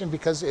persecution,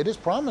 because it is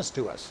promised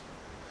to us.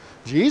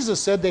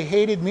 Jesus said, they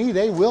hated me,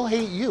 they will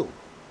hate you.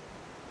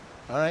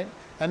 All right?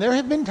 And there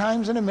have been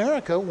times in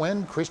America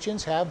when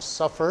Christians have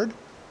suffered,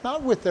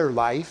 not with their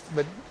life,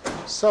 but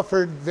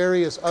suffered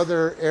various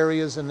other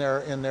areas in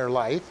their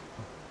life,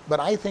 but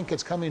I think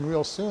it's coming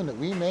real soon that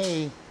we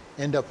may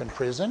end up in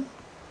prison.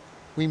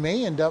 We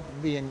may end up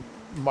being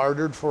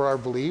martyred for our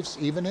beliefs,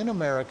 even in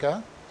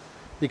America,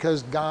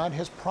 because God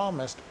has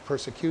promised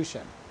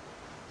persecution.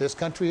 This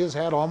country has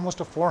had almost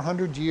a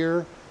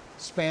 400-year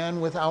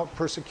span without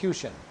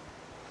persecution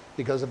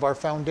because of our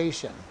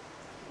foundation.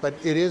 But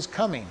it is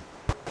coming.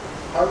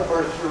 Part of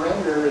our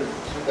surrender is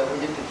so that we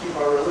get to keep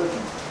our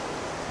religion.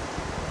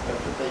 That's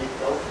what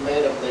the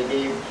ultimatum they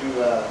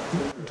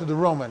gave To the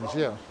Romans,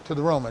 yeah. To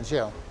the Romans,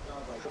 yeah.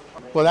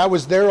 Well, that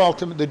was their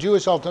ultimate, the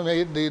Jewish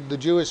ultimate, the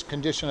Jewish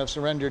condition of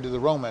surrender to the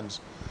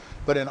Romans.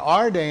 But in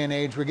our day and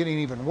age, we're getting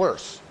even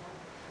worse.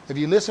 If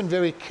you listen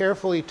very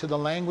carefully to the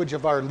language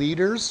of our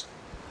leaders,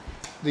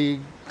 the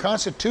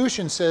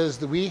Constitution says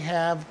that we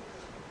have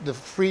the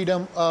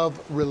freedom of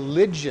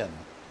religion.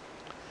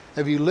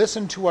 If you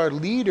listen to our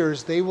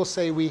leaders, they will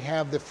say we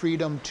have the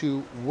freedom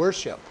to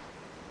worship.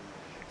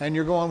 And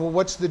you're going, well,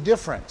 what's the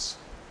difference?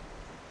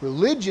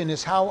 Religion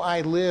is how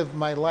I live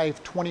my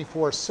life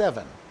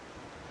 24/7.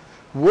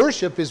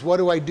 Worship is what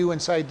do I do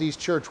inside these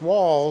church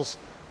walls,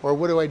 or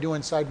what do I do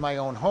inside my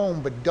own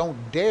home, but don't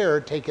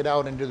dare take it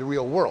out into the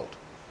real world.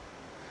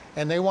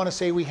 And they want to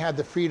say we have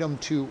the freedom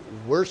to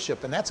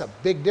worship, and that's a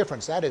big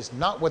difference. That is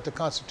not what the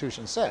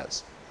Constitution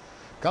says.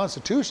 The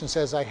Constitution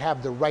says I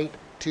have the right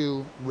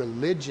to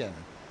religion,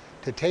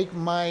 to take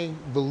my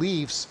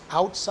beliefs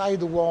outside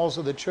the walls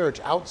of the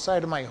church,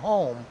 outside of my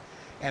home,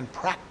 and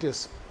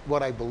practice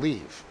what I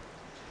believe.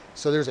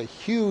 So there's a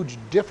huge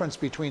difference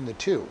between the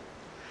two.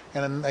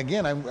 And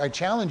again, I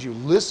challenge you,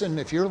 listen,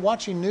 if you're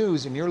watching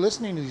news and you're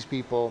listening to these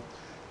people,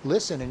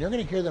 listen, and you're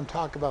going to hear them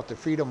talk about the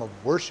freedom of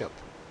worship,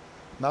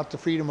 not the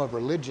freedom of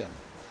religion.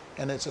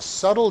 And it's a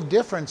subtle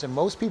difference, and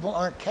most people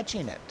aren't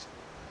catching it.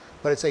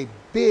 But it's a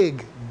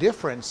big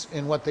difference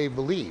in what they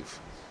believe.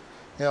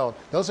 You know,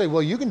 they'll say,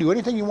 well, you can do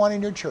anything you want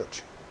in your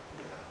church.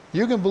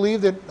 You can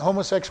believe that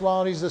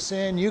homosexuality is a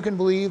sin. You can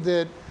believe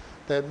that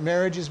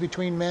marriage is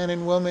between man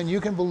and woman. You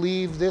can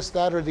believe this,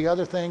 that, or the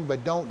other thing,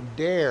 but don't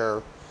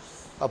dare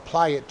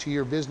apply it to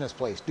your business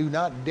place. Do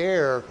not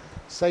dare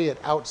say it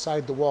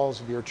outside the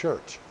walls of your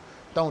church.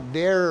 Don't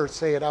dare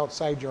say it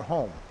outside your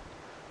home,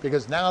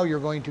 because now you're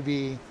going to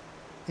be,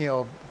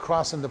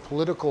 crossing the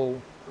political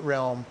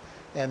realm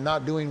and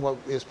not doing what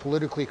is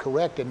politically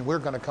correct, and we're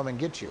going to come and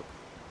get you.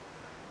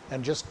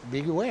 And just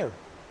be aware.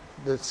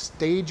 The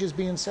stage is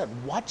being set.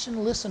 Watch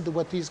and listen to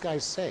what these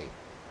guys say,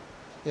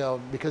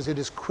 because it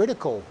is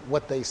critical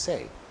what they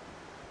say.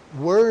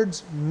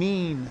 Words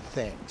mean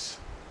things.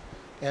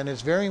 And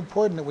it's very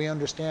important that we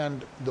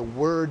understand the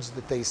words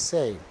that they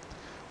say.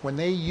 When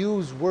they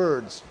use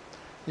words,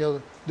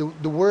 the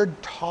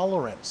word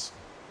tolerance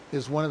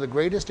is one of the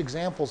greatest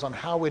examples on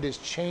how it has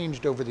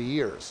changed over the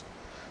years.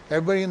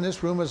 Everybody in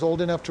this room is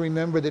old enough to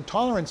remember that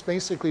tolerance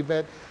basically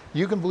meant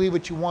you can believe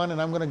what you want,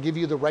 and I'm going to give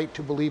you the right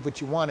to believe what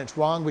you want. It's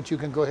wrong, but you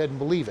can go ahead and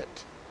believe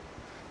it.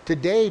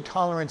 Today,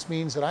 tolerance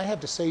means that I have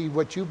to say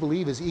what you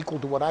believe is equal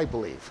to what I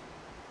believe.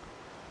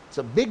 It's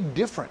a big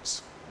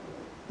difference.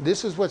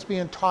 This is what's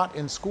being taught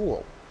in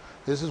school.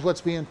 This is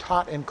what's being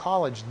taught in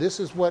college. This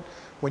is what,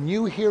 when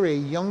you hear a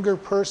younger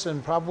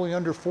person, probably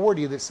under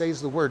 40, that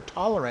says the word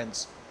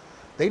tolerance,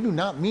 they do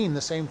not mean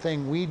the same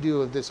thing we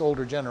do of this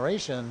older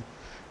generation.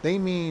 They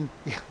mean,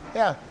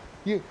 yeah,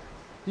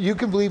 you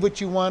can believe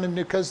what you want, and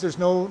because there's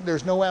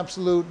no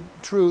absolute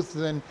truth,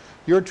 then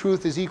your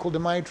truth is equal to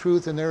my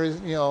truth, and there is,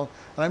 and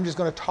I'm just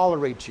going to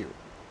tolerate you.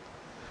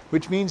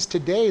 Which means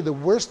today the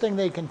worst thing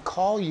they can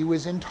call you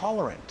is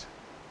intolerant.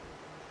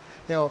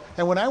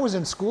 And when I was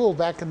in school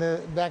back in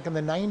the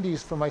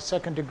 90s for my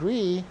second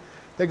degree,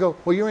 they go,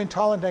 well, you're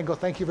intolerant. I go,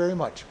 thank you very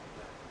much.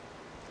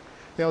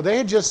 They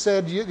had just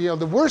said,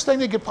 the worst thing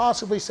they could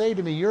possibly say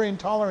to me, you're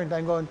intolerant.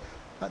 I'm going,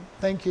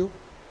 thank you.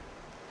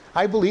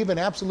 I believe in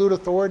absolute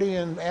authority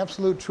and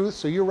absolute truth,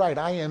 so you're right.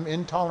 I am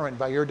intolerant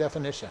by your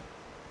definition.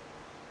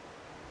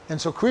 And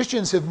so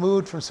Christians have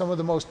moved from some of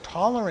the most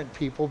tolerant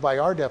people by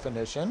our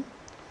definition.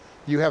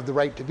 You have the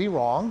right to be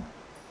wrong.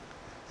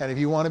 And if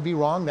you want to be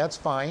wrong, that's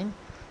fine.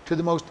 To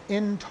the most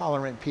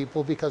intolerant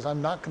people, because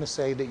I'm not going to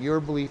say that your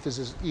belief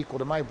is equal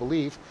to my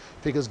belief,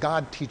 because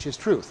God teaches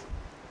truth.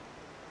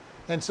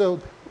 And so,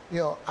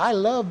 I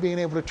love being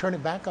able to turn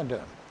it back on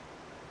them.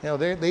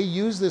 They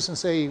use this and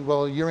say,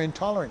 well, you're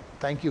intolerant.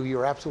 Thank you.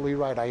 You're absolutely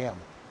right. I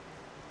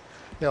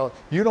am.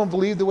 You don't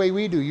believe the way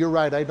we do. You're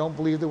right. I don't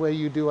believe the way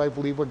you do. I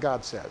believe what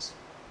God says.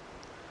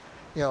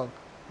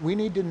 We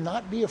need to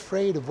not be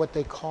afraid of what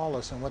they call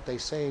us and what they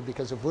say,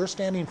 because if we're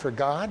standing for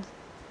God,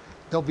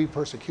 there'll be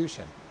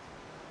persecution.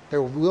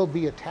 There will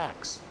be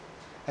attacks.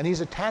 And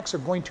these attacks are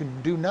going to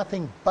do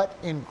nothing but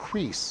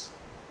increase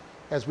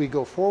as we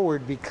go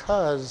forward,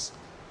 because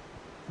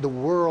the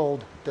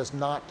world does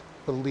not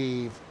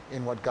believe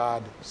in what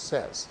God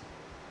says.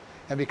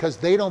 And because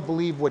they don't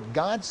believe what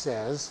God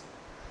says,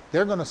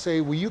 they're going to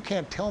say, well, you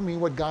can't tell me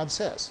what God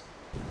says.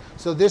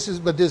 So this is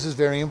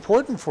very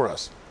important for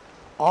us.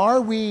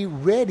 Are we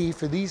ready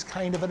for these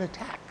kind of an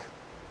attack?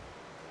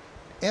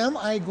 Am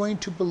I going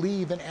to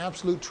believe in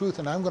absolute truth,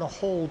 and I'm going to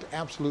hold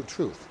absolute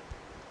truth?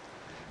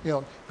 You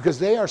know, because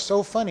they are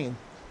so funny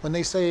when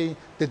they say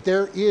that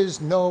there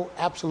is no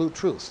absolute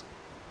truth.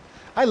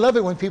 I love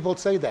it when people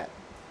say that,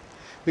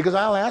 because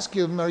I'll ask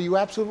them, are you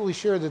absolutely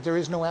sure that there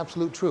is no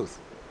absolute truth?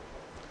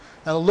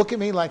 And they'll look at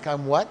me like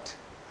I'm what?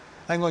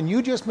 I'm going,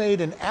 you just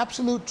made an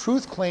absolute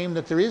truth claim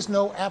that there is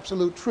no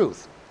absolute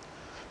truth.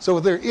 So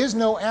if there is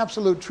no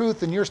absolute truth,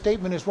 then your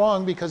statement is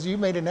wrong, because you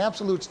made an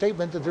absolute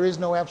statement that there is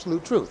no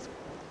absolute truth.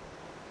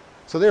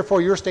 So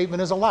therefore your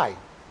statement is a lie.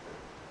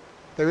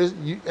 There is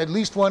at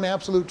least one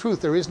absolute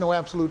truth. There is no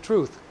absolute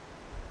truth.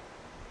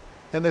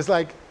 And it's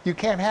like, you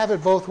can't have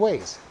it both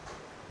ways.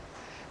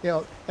 You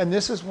know, and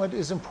this is what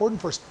is important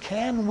for us.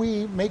 Can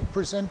we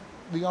present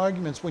the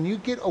arguments? When you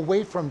get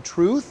away from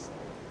truth,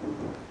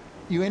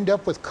 you end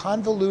up with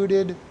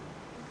convoluted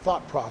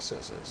thought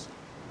processes.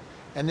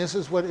 And this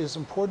is what is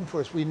important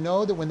for us. We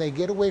know that when they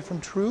get away from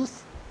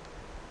truth,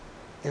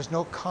 there's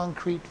no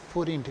concrete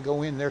footing to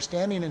go in. They're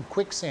standing in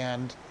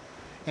quicksand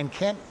and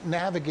can't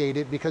navigate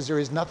it because there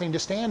is nothing to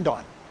stand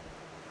on.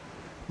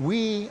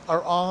 We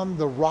are on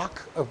the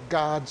rock of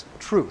God's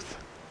truth.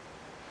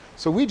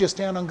 So we just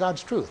stand on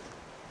God's truth.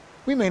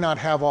 We may not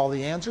have all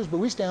the answers, but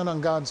we stand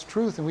on God's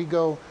truth and we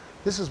go,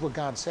 this is what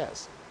God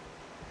says.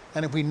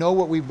 And if we know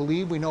what we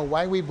believe, we know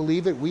why we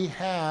believe it, we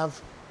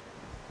have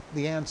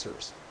the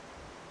answers.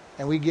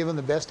 And we give them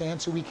the best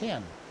answer we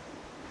can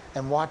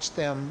and watch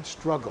them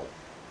struggle.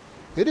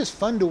 It is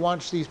fun to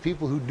watch these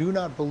people who do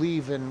not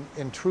believe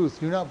in truth,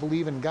 do not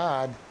believe in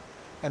God,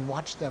 and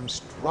watch them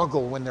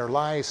struggle when their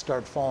lies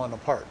start falling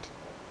apart.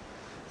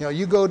 You know,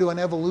 you go to an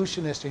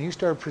evolutionist and you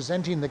start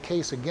presenting the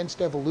case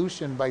against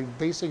evolution by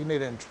basing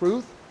it in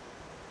truth,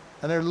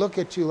 and they look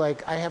at you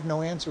like, I have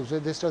no answers.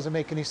 This doesn't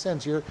make any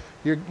sense.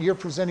 You're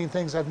presenting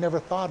things I've never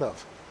thought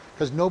of,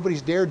 because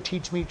nobody's dared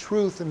teach me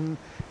truth, and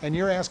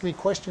you're asking me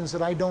questions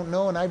that I don't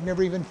know and I've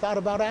never even thought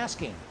about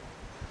asking.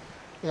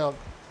 You know,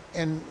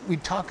 and we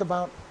talk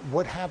about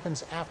what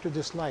happens after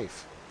this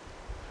life.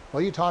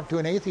 Well, you talk to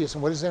an atheist,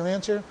 and what is their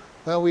answer?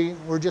 Well,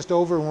 we're just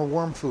over and we're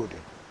worm food.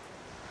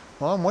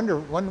 Well,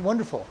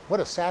 wonderful. What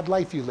a sad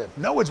life you live.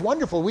 No, it's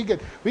wonderful. We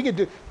could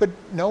do, but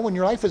no, when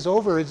your life is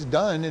over, it's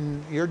done,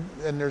 and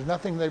there's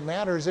nothing that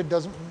matters. It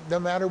doesn't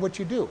matter what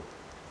you do.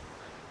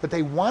 But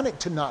they want it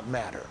to not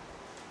matter,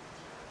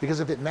 because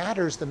if it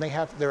matters, then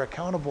they're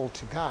accountable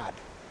to God.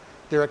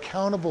 They're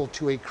accountable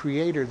to a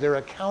creator. They're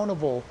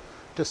accountable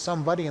to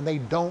somebody, and they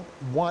don't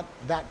want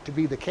that to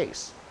be the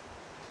case.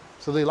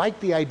 So they like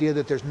the idea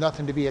that there's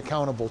nothing to be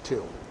accountable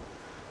to.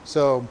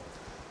 So,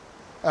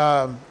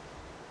 and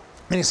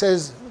he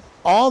says,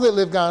 all that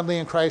live godly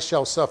in Christ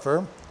shall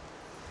suffer.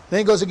 Then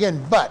he goes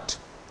again, but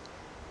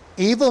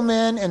evil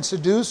men and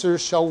seducers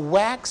shall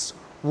wax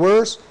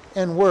worse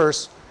and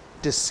worse,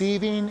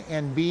 deceiving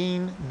and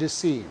being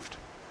deceived.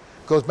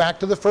 Goes back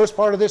to the first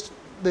part of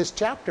this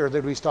chapter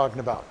that he's talking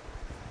about.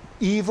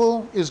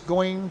 Evil is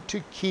going to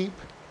keep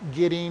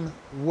getting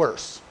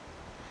worse.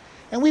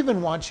 And we've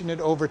been watching it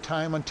over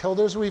time until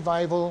there's a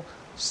revival.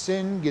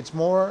 Sin gets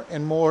more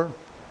and more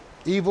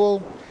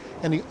evil,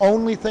 and the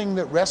only thing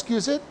that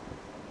rescues it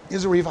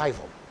is a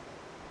revival.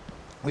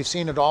 We've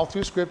seen it all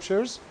through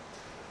scriptures.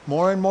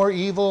 More and more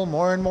evil,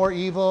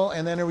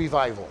 and then a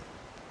revival.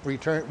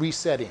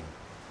 Resetting.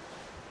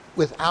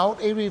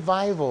 Without a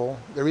revival,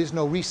 there is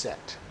no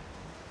reset.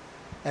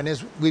 And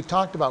as we've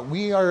talked about,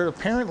 we are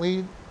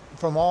apparently,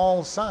 from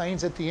all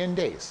signs, at the end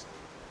days.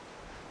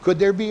 Could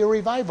there be a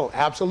revival?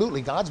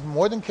 Absolutely. God's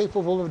more than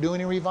capable of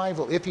doing a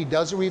revival. If he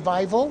does a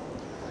revival,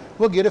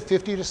 we'll get a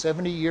 50 to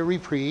 70 year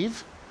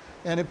reprieve,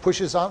 and it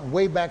pushes on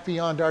way back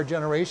beyond our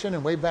generation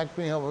and way back,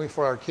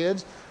 for our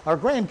kids. Our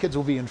grandkids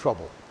will be in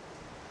trouble.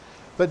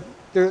 But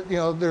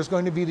there's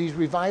going to be these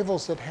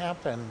revivals that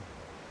happen.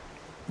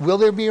 Will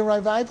there be a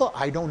revival?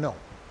 I don't know.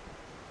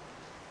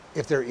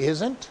 If there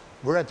isn't,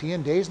 we're at the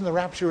end days and the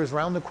rapture is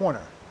around the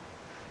corner.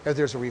 If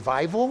there's a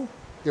revival,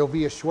 there'll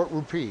be a short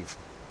reprieve.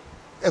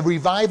 A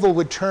revival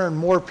would turn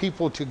more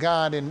people to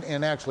God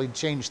and actually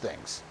change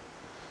things.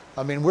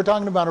 I mean, we're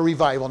talking about a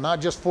revival,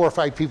 not just 4 or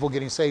 5 people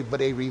getting saved,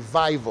 but a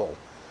revival,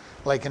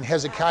 like in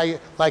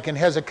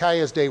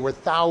Hezekiah's day, where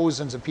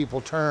thousands of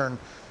people turned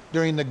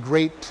during the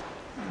Great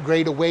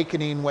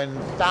Awakening, when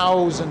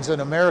thousands in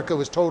America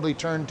was totally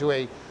turned to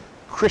a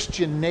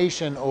Christian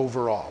nation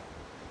overall.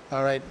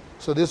 All right,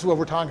 so this is what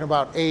we're talking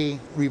about: a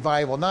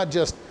revival, not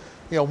just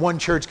one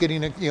church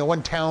getting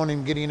one town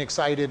and getting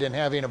excited and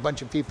having a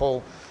bunch of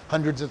people,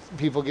 hundreds of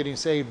people getting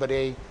saved, but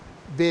a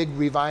big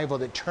revival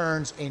that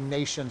turns a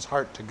nation's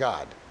heart to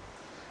God.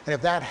 And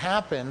if that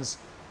happens,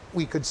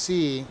 we could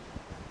see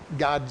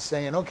God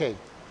saying, okay,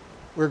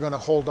 we're going to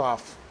hold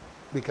off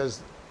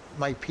because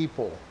my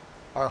people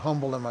are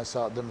humble in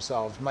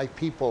themselves. My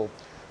people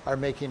are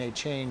making a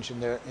change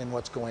in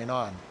what's going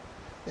on.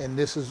 And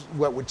this is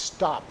what would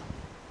stop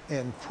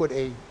and put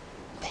a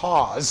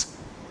pause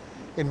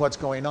in what's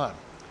going on.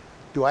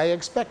 Do I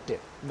expect it?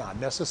 Not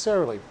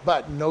necessarily,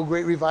 but no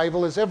great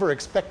revival has ever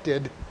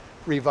expected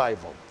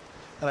revival.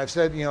 And I've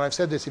said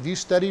this, if you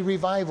study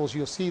revivals,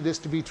 you'll see this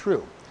to be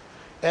true.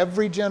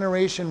 every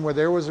generation where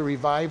there was a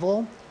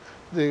revival,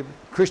 the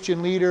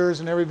Christian leaders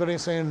and everybody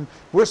saying,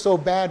 we're so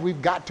bad,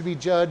 we've got to be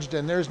judged,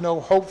 and there's no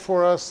hope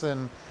for us,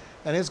 and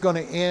it's going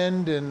to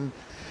end. And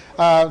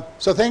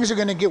so things are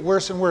going to get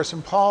worse and worse.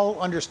 And Paul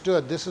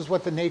understood this is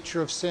what the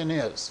nature of sin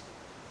is.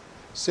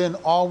 Sin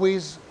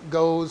always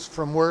goes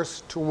from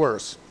worse to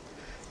worse.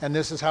 And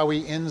this is how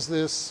he ends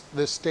this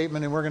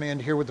statement, and we're going to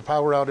end here with the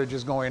power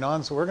outages going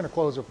on. So we're going to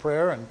close with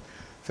prayer and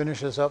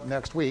finish this up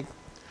next week.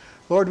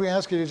 Lord, we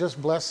ask you to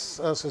just bless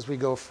us as we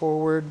go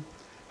forward.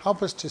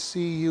 Help us to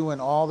see you in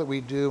all that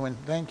we do, and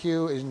thank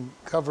you, and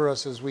cover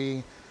us as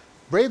we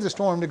brave the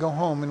storm to go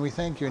home, and we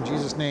thank you in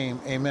Jesus' name.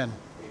 Amen.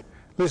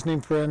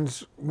 Listening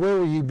friends, where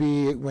will you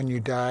be when you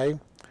die?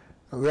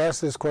 We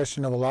ask this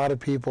question of a lot of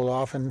people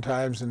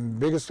oftentimes, and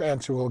the biggest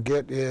answer we'll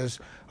get is,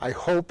 I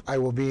hope I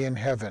will be in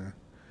heaven.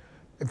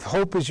 If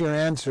hope is your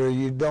answer,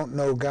 you don't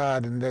know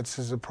God, and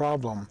that's a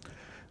problem.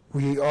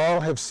 We all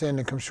have sinned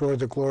and come short of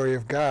the glory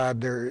of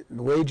God. The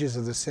wages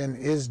of the sin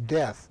is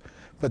death,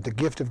 but the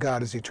gift of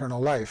God is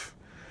eternal life.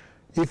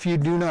 If you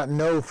do not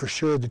know for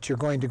sure that you're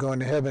going to go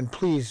into heaven,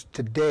 please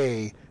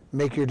today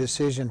make your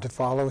decision to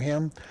follow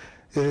him.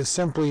 It is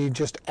simply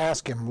just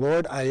ask him,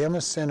 Lord, I am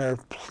a sinner.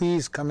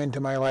 Please come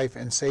into my life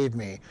and save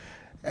me,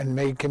 and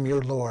make him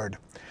your Lord.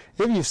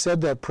 If you've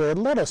said that prayer,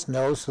 let us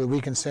know so that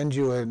we can send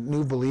you a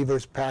new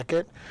believers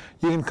packet.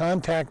 You can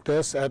contact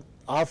us at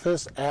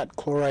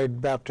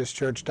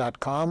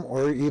office@chloridebaptistchurch.com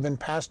or even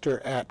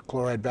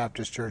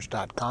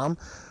pastor@chloridebaptistchurch.com.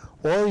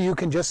 Or you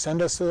can just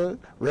send us a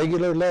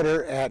regular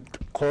letter at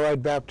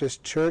Chloride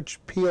Baptist Church,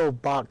 P.O.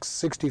 Box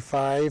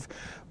 65,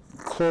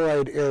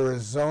 Chloride,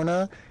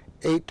 Arizona,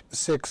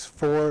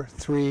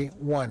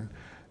 86431.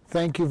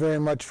 Thank you very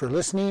much for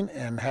listening,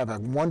 and have a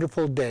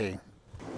wonderful day.